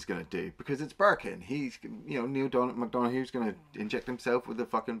Birkin's going to do, because it's Birkin. He's, Neil McDonough's going to inject himself with the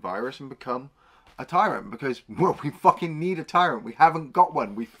fucking virus and become a tyrant, because, well, we fucking need a tyrant. We haven't got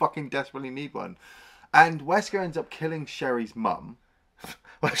one. We fucking desperately need one. And Wesker ends up killing Sherry's mum.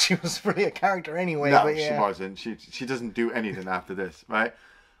 Well, she was really a character anyway. No, but yeah. she wasn't. She doesn't do anything after this, right?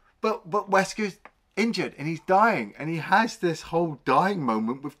 But Wesker's injured and he's dying, and he has this whole dying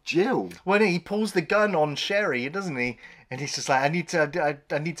moment with Jill. Well, he pulls the gun on Sherry, doesn't he? And he's just like, I need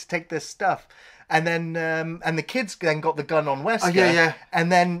to take this stuff. And then, and the kids then got the gun on Wesker. Oh, yeah.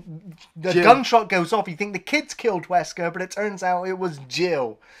 And then the gunshot goes off. You think the kids killed Wesker, but it turns out it was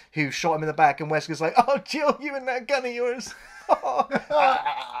Jill who shot him in the back. And Wesker's like, "Oh, Jill, you and that gun of yours.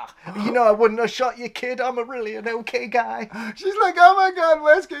 I wouldn't have shot you, kid. I'm really an okay guy." She's like, "Oh my God,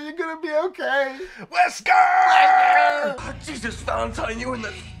 Wesker, you're gonna be okay." Wesker! Oh, Jesus, Valentine, you and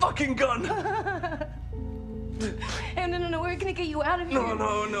that fucking gun. Hey, no, we're gonna get you out of here.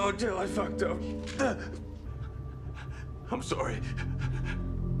 No, Jill, I fucked up. I'm sorry.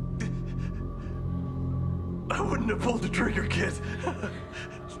 I wouldn't have pulled the trigger, kid. No.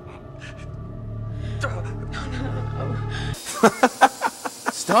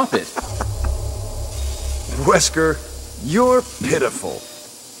 Stop it. Wesker, you're pitiful.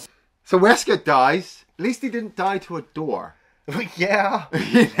 So Wesker dies. At least he didn't die to a door. Yeah.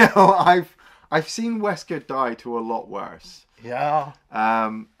 I've seen Wesker die to a lot worse. Yeah.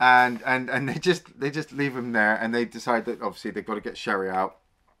 And they just leave him there, and they decide that obviously they've got to get Sherry out.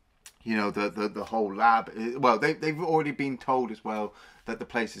 The whole lab. They've already been told as well that the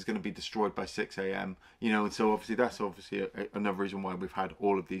place is going to be destroyed by 6 a.m. And so that's another reason why we've had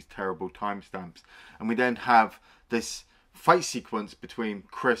all of these terrible timestamps. And we then have this fight sequence between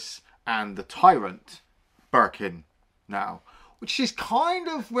Chris and the Tyrant Birkin now, which is kind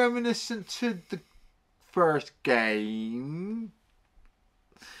of reminiscent to the first game,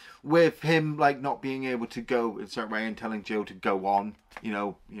 with him like not being able to go a certain way and telling Jill to go on,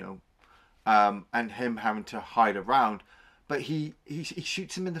 and him having to hide around. But he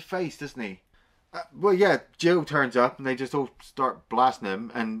shoots him in the face, doesn't he? Well, yeah, Jill turns up and they just all start blasting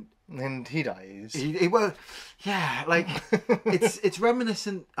him, and he dies. Well, yeah, like it's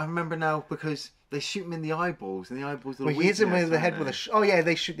reminiscent. I remember now because they shoot him in the eyeballs, and the eyeballs. Well, he hits him with the head with a. Oh yeah,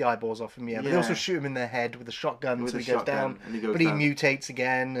 they shoot the eyeballs off him. Yeah, but they also shoot him in the head with a shotgun, so he goes down. But he mutates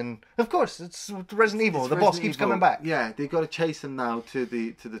again, and of course it's Resident Evil. The boss keeps coming back. Yeah, they got to chase him now to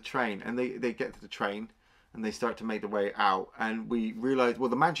the train, and they get to the train, and they start to make their way out, and we realise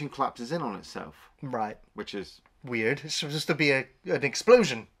the mansion collapses in on itself. Right. Which is weird. It's supposed to be an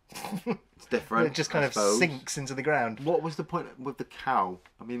explosion. It's different. It just kind of sinks into the ground. What was the point with the cow?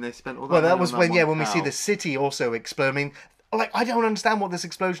 I mean, they spent all that. Well, that was when we see the city also explode. I mean, like, I don't understand what this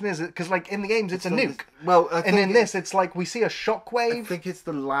explosion is, because like in the games it's a nuke. Well, and in this it's like we see a shockwave. I think it's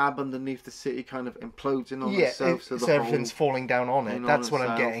the lab underneath the city kind of implodes in on itself, so everything's falling down on it. That's what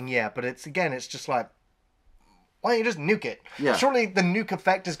I'm getting. Yeah, but it's just like, why don't you just nuke it? Yeah. Surely the nuke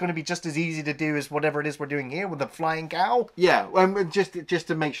effect is going to be just as easy to do as whatever it is we're doing here with the flying cow. Yeah, just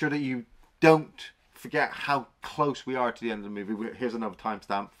to make sure that you don't forget how close we are to the end of the movie. Here's another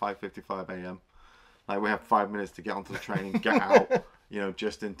timestamp: 5:55 a.m. Like, we have 5 minutes to get onto the train and get out,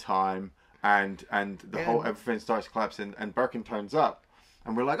 just in time. And the whole everything starts collapsing, and Birkin turns up,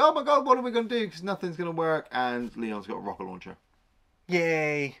 and we're like, oh my god, what are we going to do? Because nothing's going to work. And Leon's got a rocket launcher.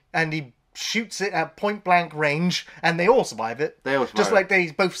 Yay! And he shoots it at point blank range, and they all survive it. Just like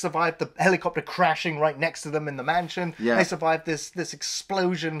they both survived the helicopter crashing right next to them in the mansion. Yeah. They survived this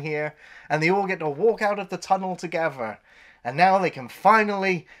explosion here, and they all get to walk out of the tunnel together. And now they can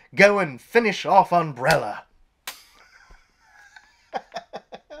finally go and finish off Umbrella.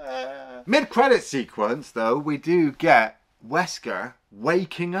 Mid-credit sequence, though, we do get Wesker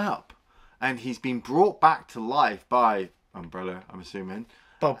waking up, and he's been brought back to life by Umbrella, I'm assuming.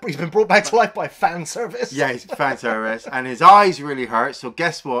 Well, he's been brought back to life by fan service. Yeah, he's fan service, and his eyes really hurt. So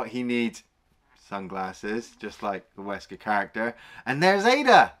guess what? He needs sunglasses, just like the Wesker character. And there's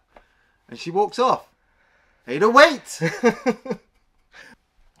Ada, and she walks off. Ada, wait!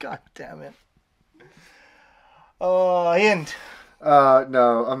 God damn it! Oh, Iain.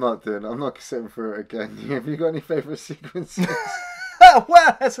 No, I'm not sitting for it again. Have you got any favourite sequences?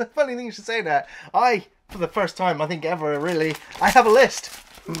 Well, that's a funny thing you should say that. For the first time, I think ever, really, I have a list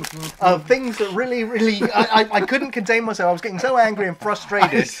of things that really, I couldn't contain myself. I was getting so angry and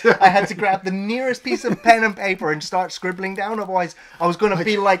frustrated. I had to grab the nearest piece of pen and paper and start scribbling down. Otherwise, I was going to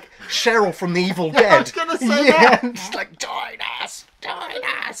be like Cheryl from The Evil Dead. I was going to say that. Just like, join us.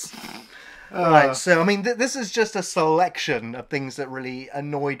 Right, so, I mean, this is just a selection of things that really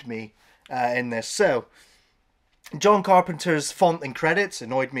annoyed me in this. So, John Carpenter's font and credits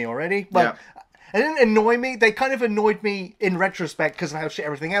annoyed me already. Well, it didn't annoy me. They kind of annoyed me in retrospect because of how shit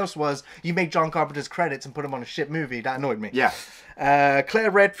everything else was. You made John Carpenter's credits and put him on a shit movie. That annoyed me. Yeah.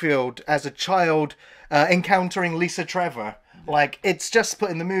 Claire Redfield as a child encountering Lisa Trevor. Like, it's just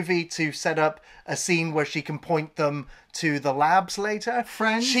put in the movie to set up a scene where she can point them to the labs later.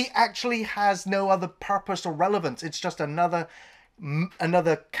 Friends. She actually has no other purpose or relevance. It's just another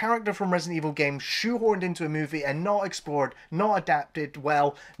character from Resident Evil games shoehorned into a movie and not explored, not adapted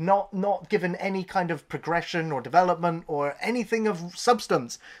well, not given any kind of progression or development or anything of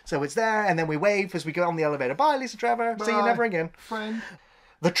substance. So it's there, and then we wave as we go on the elevator. Bye, Lisa Trevor. Bye. See you never again. Friend.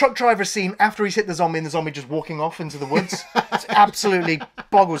 The truck driver scene after he's hit the zombie and the zombie just walking off into the woods. It absolutely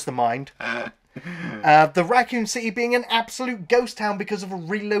boggles the mind. The Raccoon City being an absolute ghost town because of a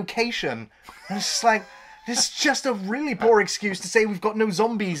relocation. And it's just like, it's just a really poor excuse to say we've got no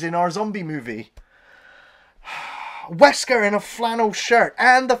zombies in our zombie movie. Wesker in a flannel shirt,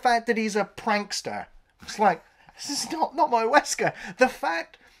 and the fact that he's a prankster. It's like, this is not my Wesker. The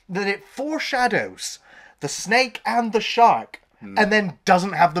fact that it foreshadows the snake and the shark, and then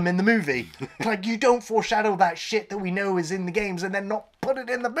doesn't have them in the movie. Like, you don't foreshadow that shit that we know is in the games and then not put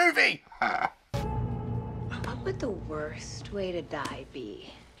it in the movie. What would the worst way to die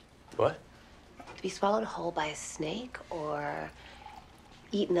be? What? To be swallowed whole by a snake or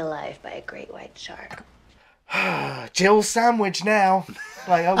eaten alive by a great white shark? Jill's sandwich now.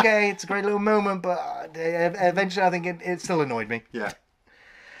 Like, okay, it's a great little moment, but eventually I think it still annoyed me. Yeah.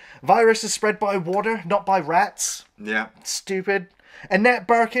 Virus is spread by water, not by rats. Yeah. Stupid. Annette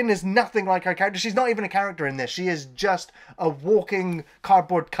Birkin is nothing like her character. She's not even a character in this. She is just a walking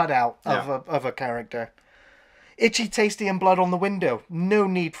cardboard cutout of a character. Itchy, tasty, and blood on the window. No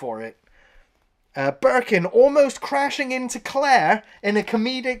need for it. Birkin almost crashing into Claire in a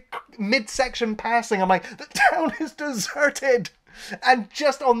comedic midsection passing. I'm like, the town is deserted. And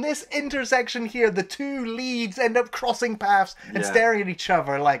just on this intersection here, the two leads end up crossing paths and staring at each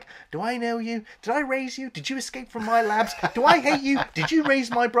other like, do I know you? Did I raise you? Did you escape from my labs? Do I hate you? Did you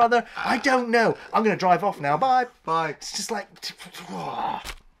raise my brother? I don't know. I'm going to drive off now. Bye. Bye. It's just like...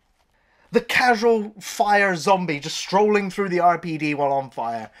 The casual fire zombie just strolling through the RPD while on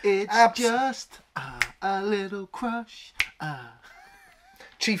fire. It's just a little crush.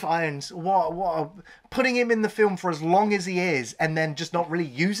 Chief Irons, putting him in the film for as long as he is and then just not really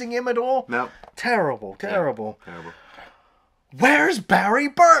using him at all? No. Terrible. Yeah, terrible. Where's Barry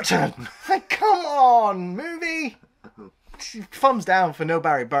Burton? Like, come on, movie. Thumbs down for no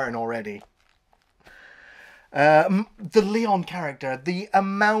Barry Burton already. The Leon character, the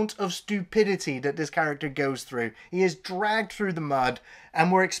amount of stupidity that this character goes through. He is dragged through the mud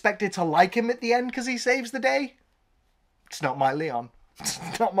and we're expected to like him at the end because he saves the day. It's not my Leon.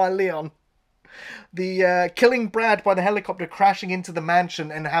 It's not my Leon. The killing Brad by the helicopter crashing into the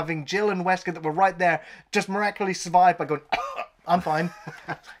mansion and having Jill and Wesker that were right there just miraculously survive by going, I'm fine.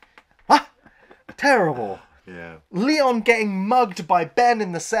 What? Terrible. Yeah. Leon getting mugged by Ben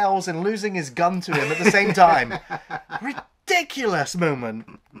in the cells and losing his gun to him at the same time. Ridiculous moment.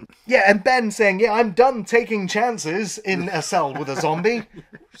 Yeah, and Ben saying, yeah, I'm done taking chances in a cell with a zombie.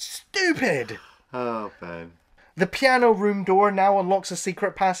 Stupid. Oh, Ben. The piano room door now unlocks a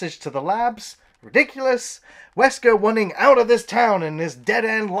secret passage to the labs. Ridiculous. Wesker wanting out of this town and this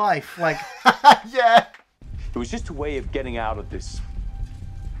dead-end life. Like, yeah. It was just a way of getting out of this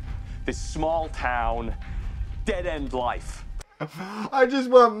small town, dead-end life. I just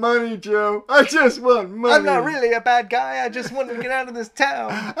want money, Joe. I just want money. I'm not really a bad guy. I just want to get out of this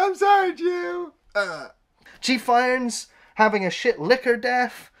town. I'm sorry, Joe. Chief Irons having a shit liquor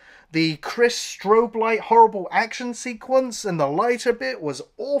death. The Chris strobe light horrible action sequence and the lighter bit was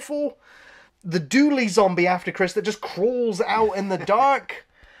awful. The Dooley zombie after Chris that just crawls out in the dark.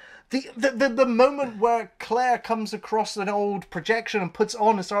 The moment where Claire comes across an old projection and puts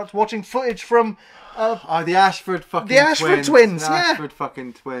on and starts watching footage from... the Ashford fucking the Ashford twins, The yeah. Ashford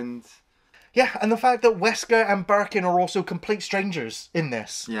fucking twins. Yeah, and the fact that Wesker and Birkin are also complete strangers in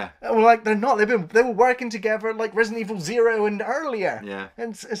this. Yeah. Well, like, they're not. They were working together like Resident Evil 0 and earlier. Yeah.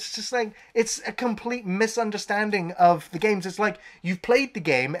 And it's just like, it's a complete misunderstanding of the games. It's like, you've played the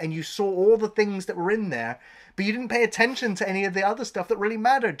game and you saw all the things that were in there, but you didn't pay attention to any of the other stuff that really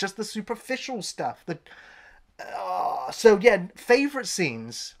mattered, just the superficial stuff. So, yeah, favourite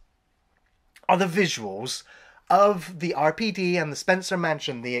scenes are the visuals of the RPD and the Spencer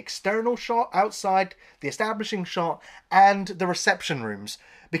Mansion, the external shot outside, the establishing shot, and the reception rooms.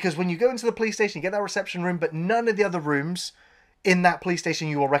 Because when you go into the police station, you get that reception room, but none of the other rooms in that police station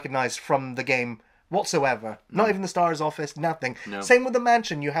you will recognise from the game whatsoever. Not even the STARS office, nothing. No. Same with the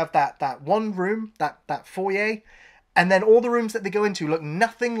mansion. You have that one room, that foyer, and then all the rooms that they go into look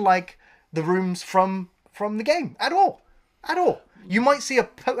nothing like the rooms from the game at all. At all. You might see a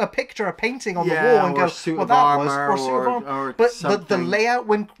picture, a painting on the wall and go, well, that was, or suit of armor. But the layout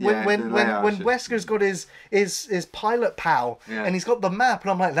when Wesker's got his pilot pal and he's got the map,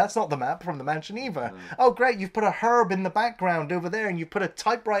 and I'm like, that's not the map from the mansion either. Oh, great, you've put a herb in the background over there and you've put a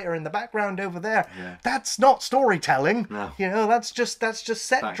typewriter in the background over there. Yeah. That's not storytelling. No. You know, that's just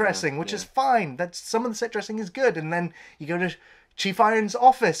set dressing, which is fine. Some of the set dressing is good, and then you go to Chief Irons'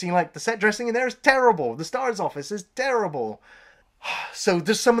 office and you're like, the set dressing in there is terrible. The STARS office is terrible. So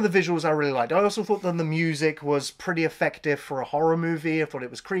there's some of the visuals I really liked. I also thought that the music was pretty effective for a horror movie. I thought it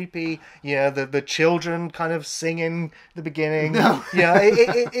was creepy. Yeah, the children kind of singing at the beginning. No. Yeah,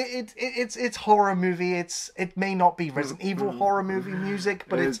 it's horror movie. It may not be Resident Evil horror movie music,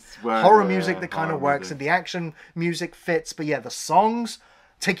 but it's horror music that kind of works, and the action music fits. But yeah, the songs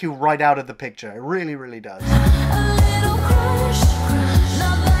take you right out of the picture. It really, really does.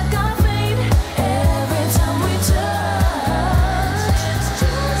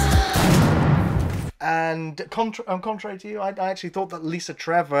 And contrary to you, I actually thought that Lisa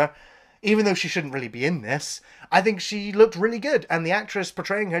Trevor, even though she shouldn't really be in this, I think she looked really good. And the actress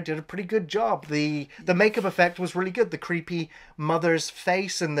portraying her did a pretty good job. The makeup effect was really good. The creepy mother's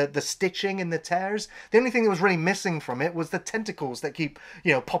face and the stitching and the tears. The only thing that was really missing from it was the tentacles that keep,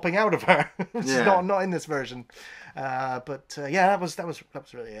 popping out of her. Which is not in this version. Yeah, that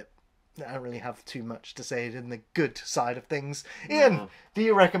was really it. I don't really have too much to say in the good side of things. Iain, do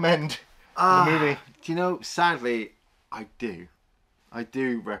you recommend the movie? Do you know, sadly, I do. I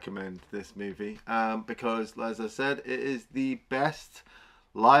do recommend this movie because, as I said, it is the best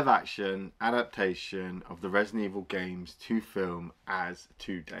live-action adaptation of the Resident Evil games to film as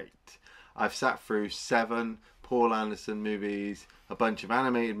to date. I've sat through 7 Paul Anderson movies, a bunch of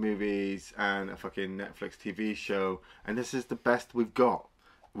animated movies, and a fucking Netflix TV show, and this is the best we've got.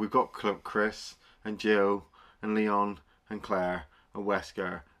 We've got Chris and Jill and Leon and Claire, a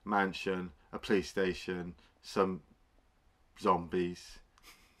Wesker, mansion, a police station, some zombies.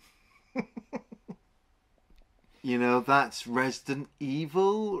 You know, that's Resident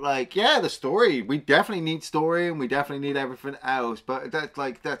Evil. Like, yeah, the story. We definitely need story, and we definitely need everything else. But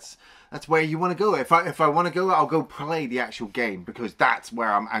that's where you want to go. If I want to go, I'll go play the actual game, because that's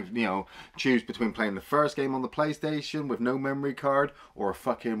where choose between playing the first game on the PlayStation with no memory card, or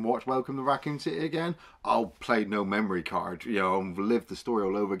fucking watch Welcome to Raccoon City again. I'll play no memory card, and live the story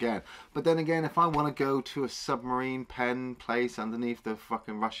all over again. But then again, if I want to go to a submarine pen place underneath the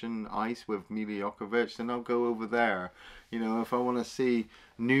fucking Russian ice with Mila Jovovich, then I'll go over there. If I want to see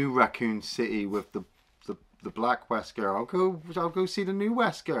new Raccoon City with the Black Wesker, I'll go see the new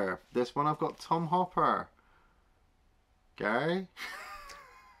Wesker. This one I've got Tom Hopper. Okay.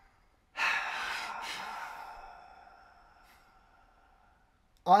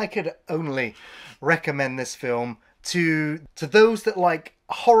 I could only recommend this film to those that like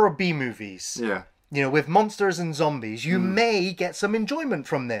horror B movies. Yeah. With monsters and zombies. You may get some enjoyment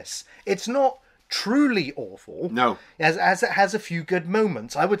from this. It's not truly awful. No. As it has a few good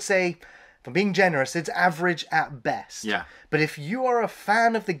moments. I would say, if I'm being generous, it's average at best. Yeah. But if you are a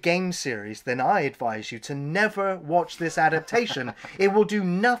fan of the game series, then I advise you to never watch this adaptation. It will do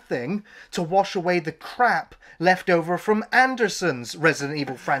nothing to wash away the crap left over from Anderson's Resident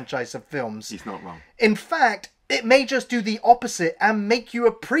Evil franchise of films. He's not wrong. In fact, it may just do the opposite and make you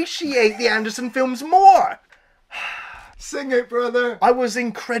appreciate the Anderson films more. Sing it, brother. I was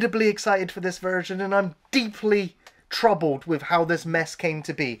incredibly excited for this version, and I'm deeply troubled with how this mess came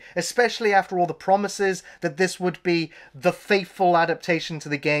to be, especially after all the promises that this would be the faithful adaptation to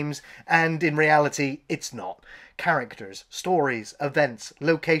the games, and in reality, it's not. Characters, stories, events,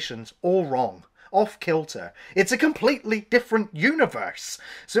 locations, all wrong. Off kilter. It's a completely different universe.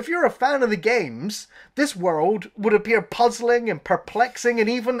 So if you're a fan of the games, this world would appear puzzling and perplexing and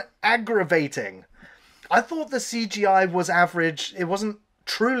even aggravating. I thought the CGI was average. It wasn't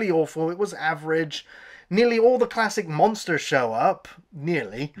truly awful. It was average. Nearly all the classic monsters show up.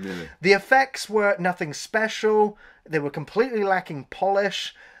 Nearly. The effects were nothing special. They were completely lacking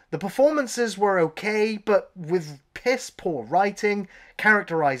polish. The performances were okay, but with piss poor writing,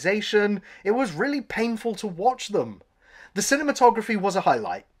 characterization, it was really painful to watch them. The cinematography was a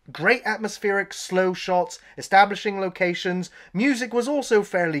highlight. Great atmospheric, slow shots, establishing locations. Music was also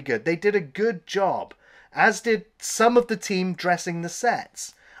fairly good. They did a good job, as did some of the team dressing the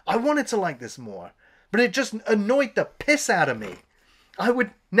sets. I wanted to like this more, but it just annoyed the piss out of me. I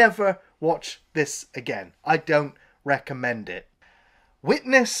would never watch this again. I don't recommend it.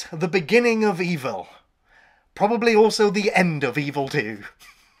 Witness the beginning of evil. Probably also the end of evil too.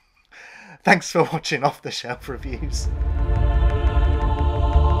 Thanks for watching Off the Shelf Reviews.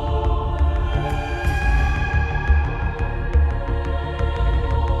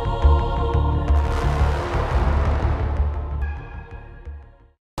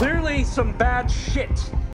 Clearly some bad shit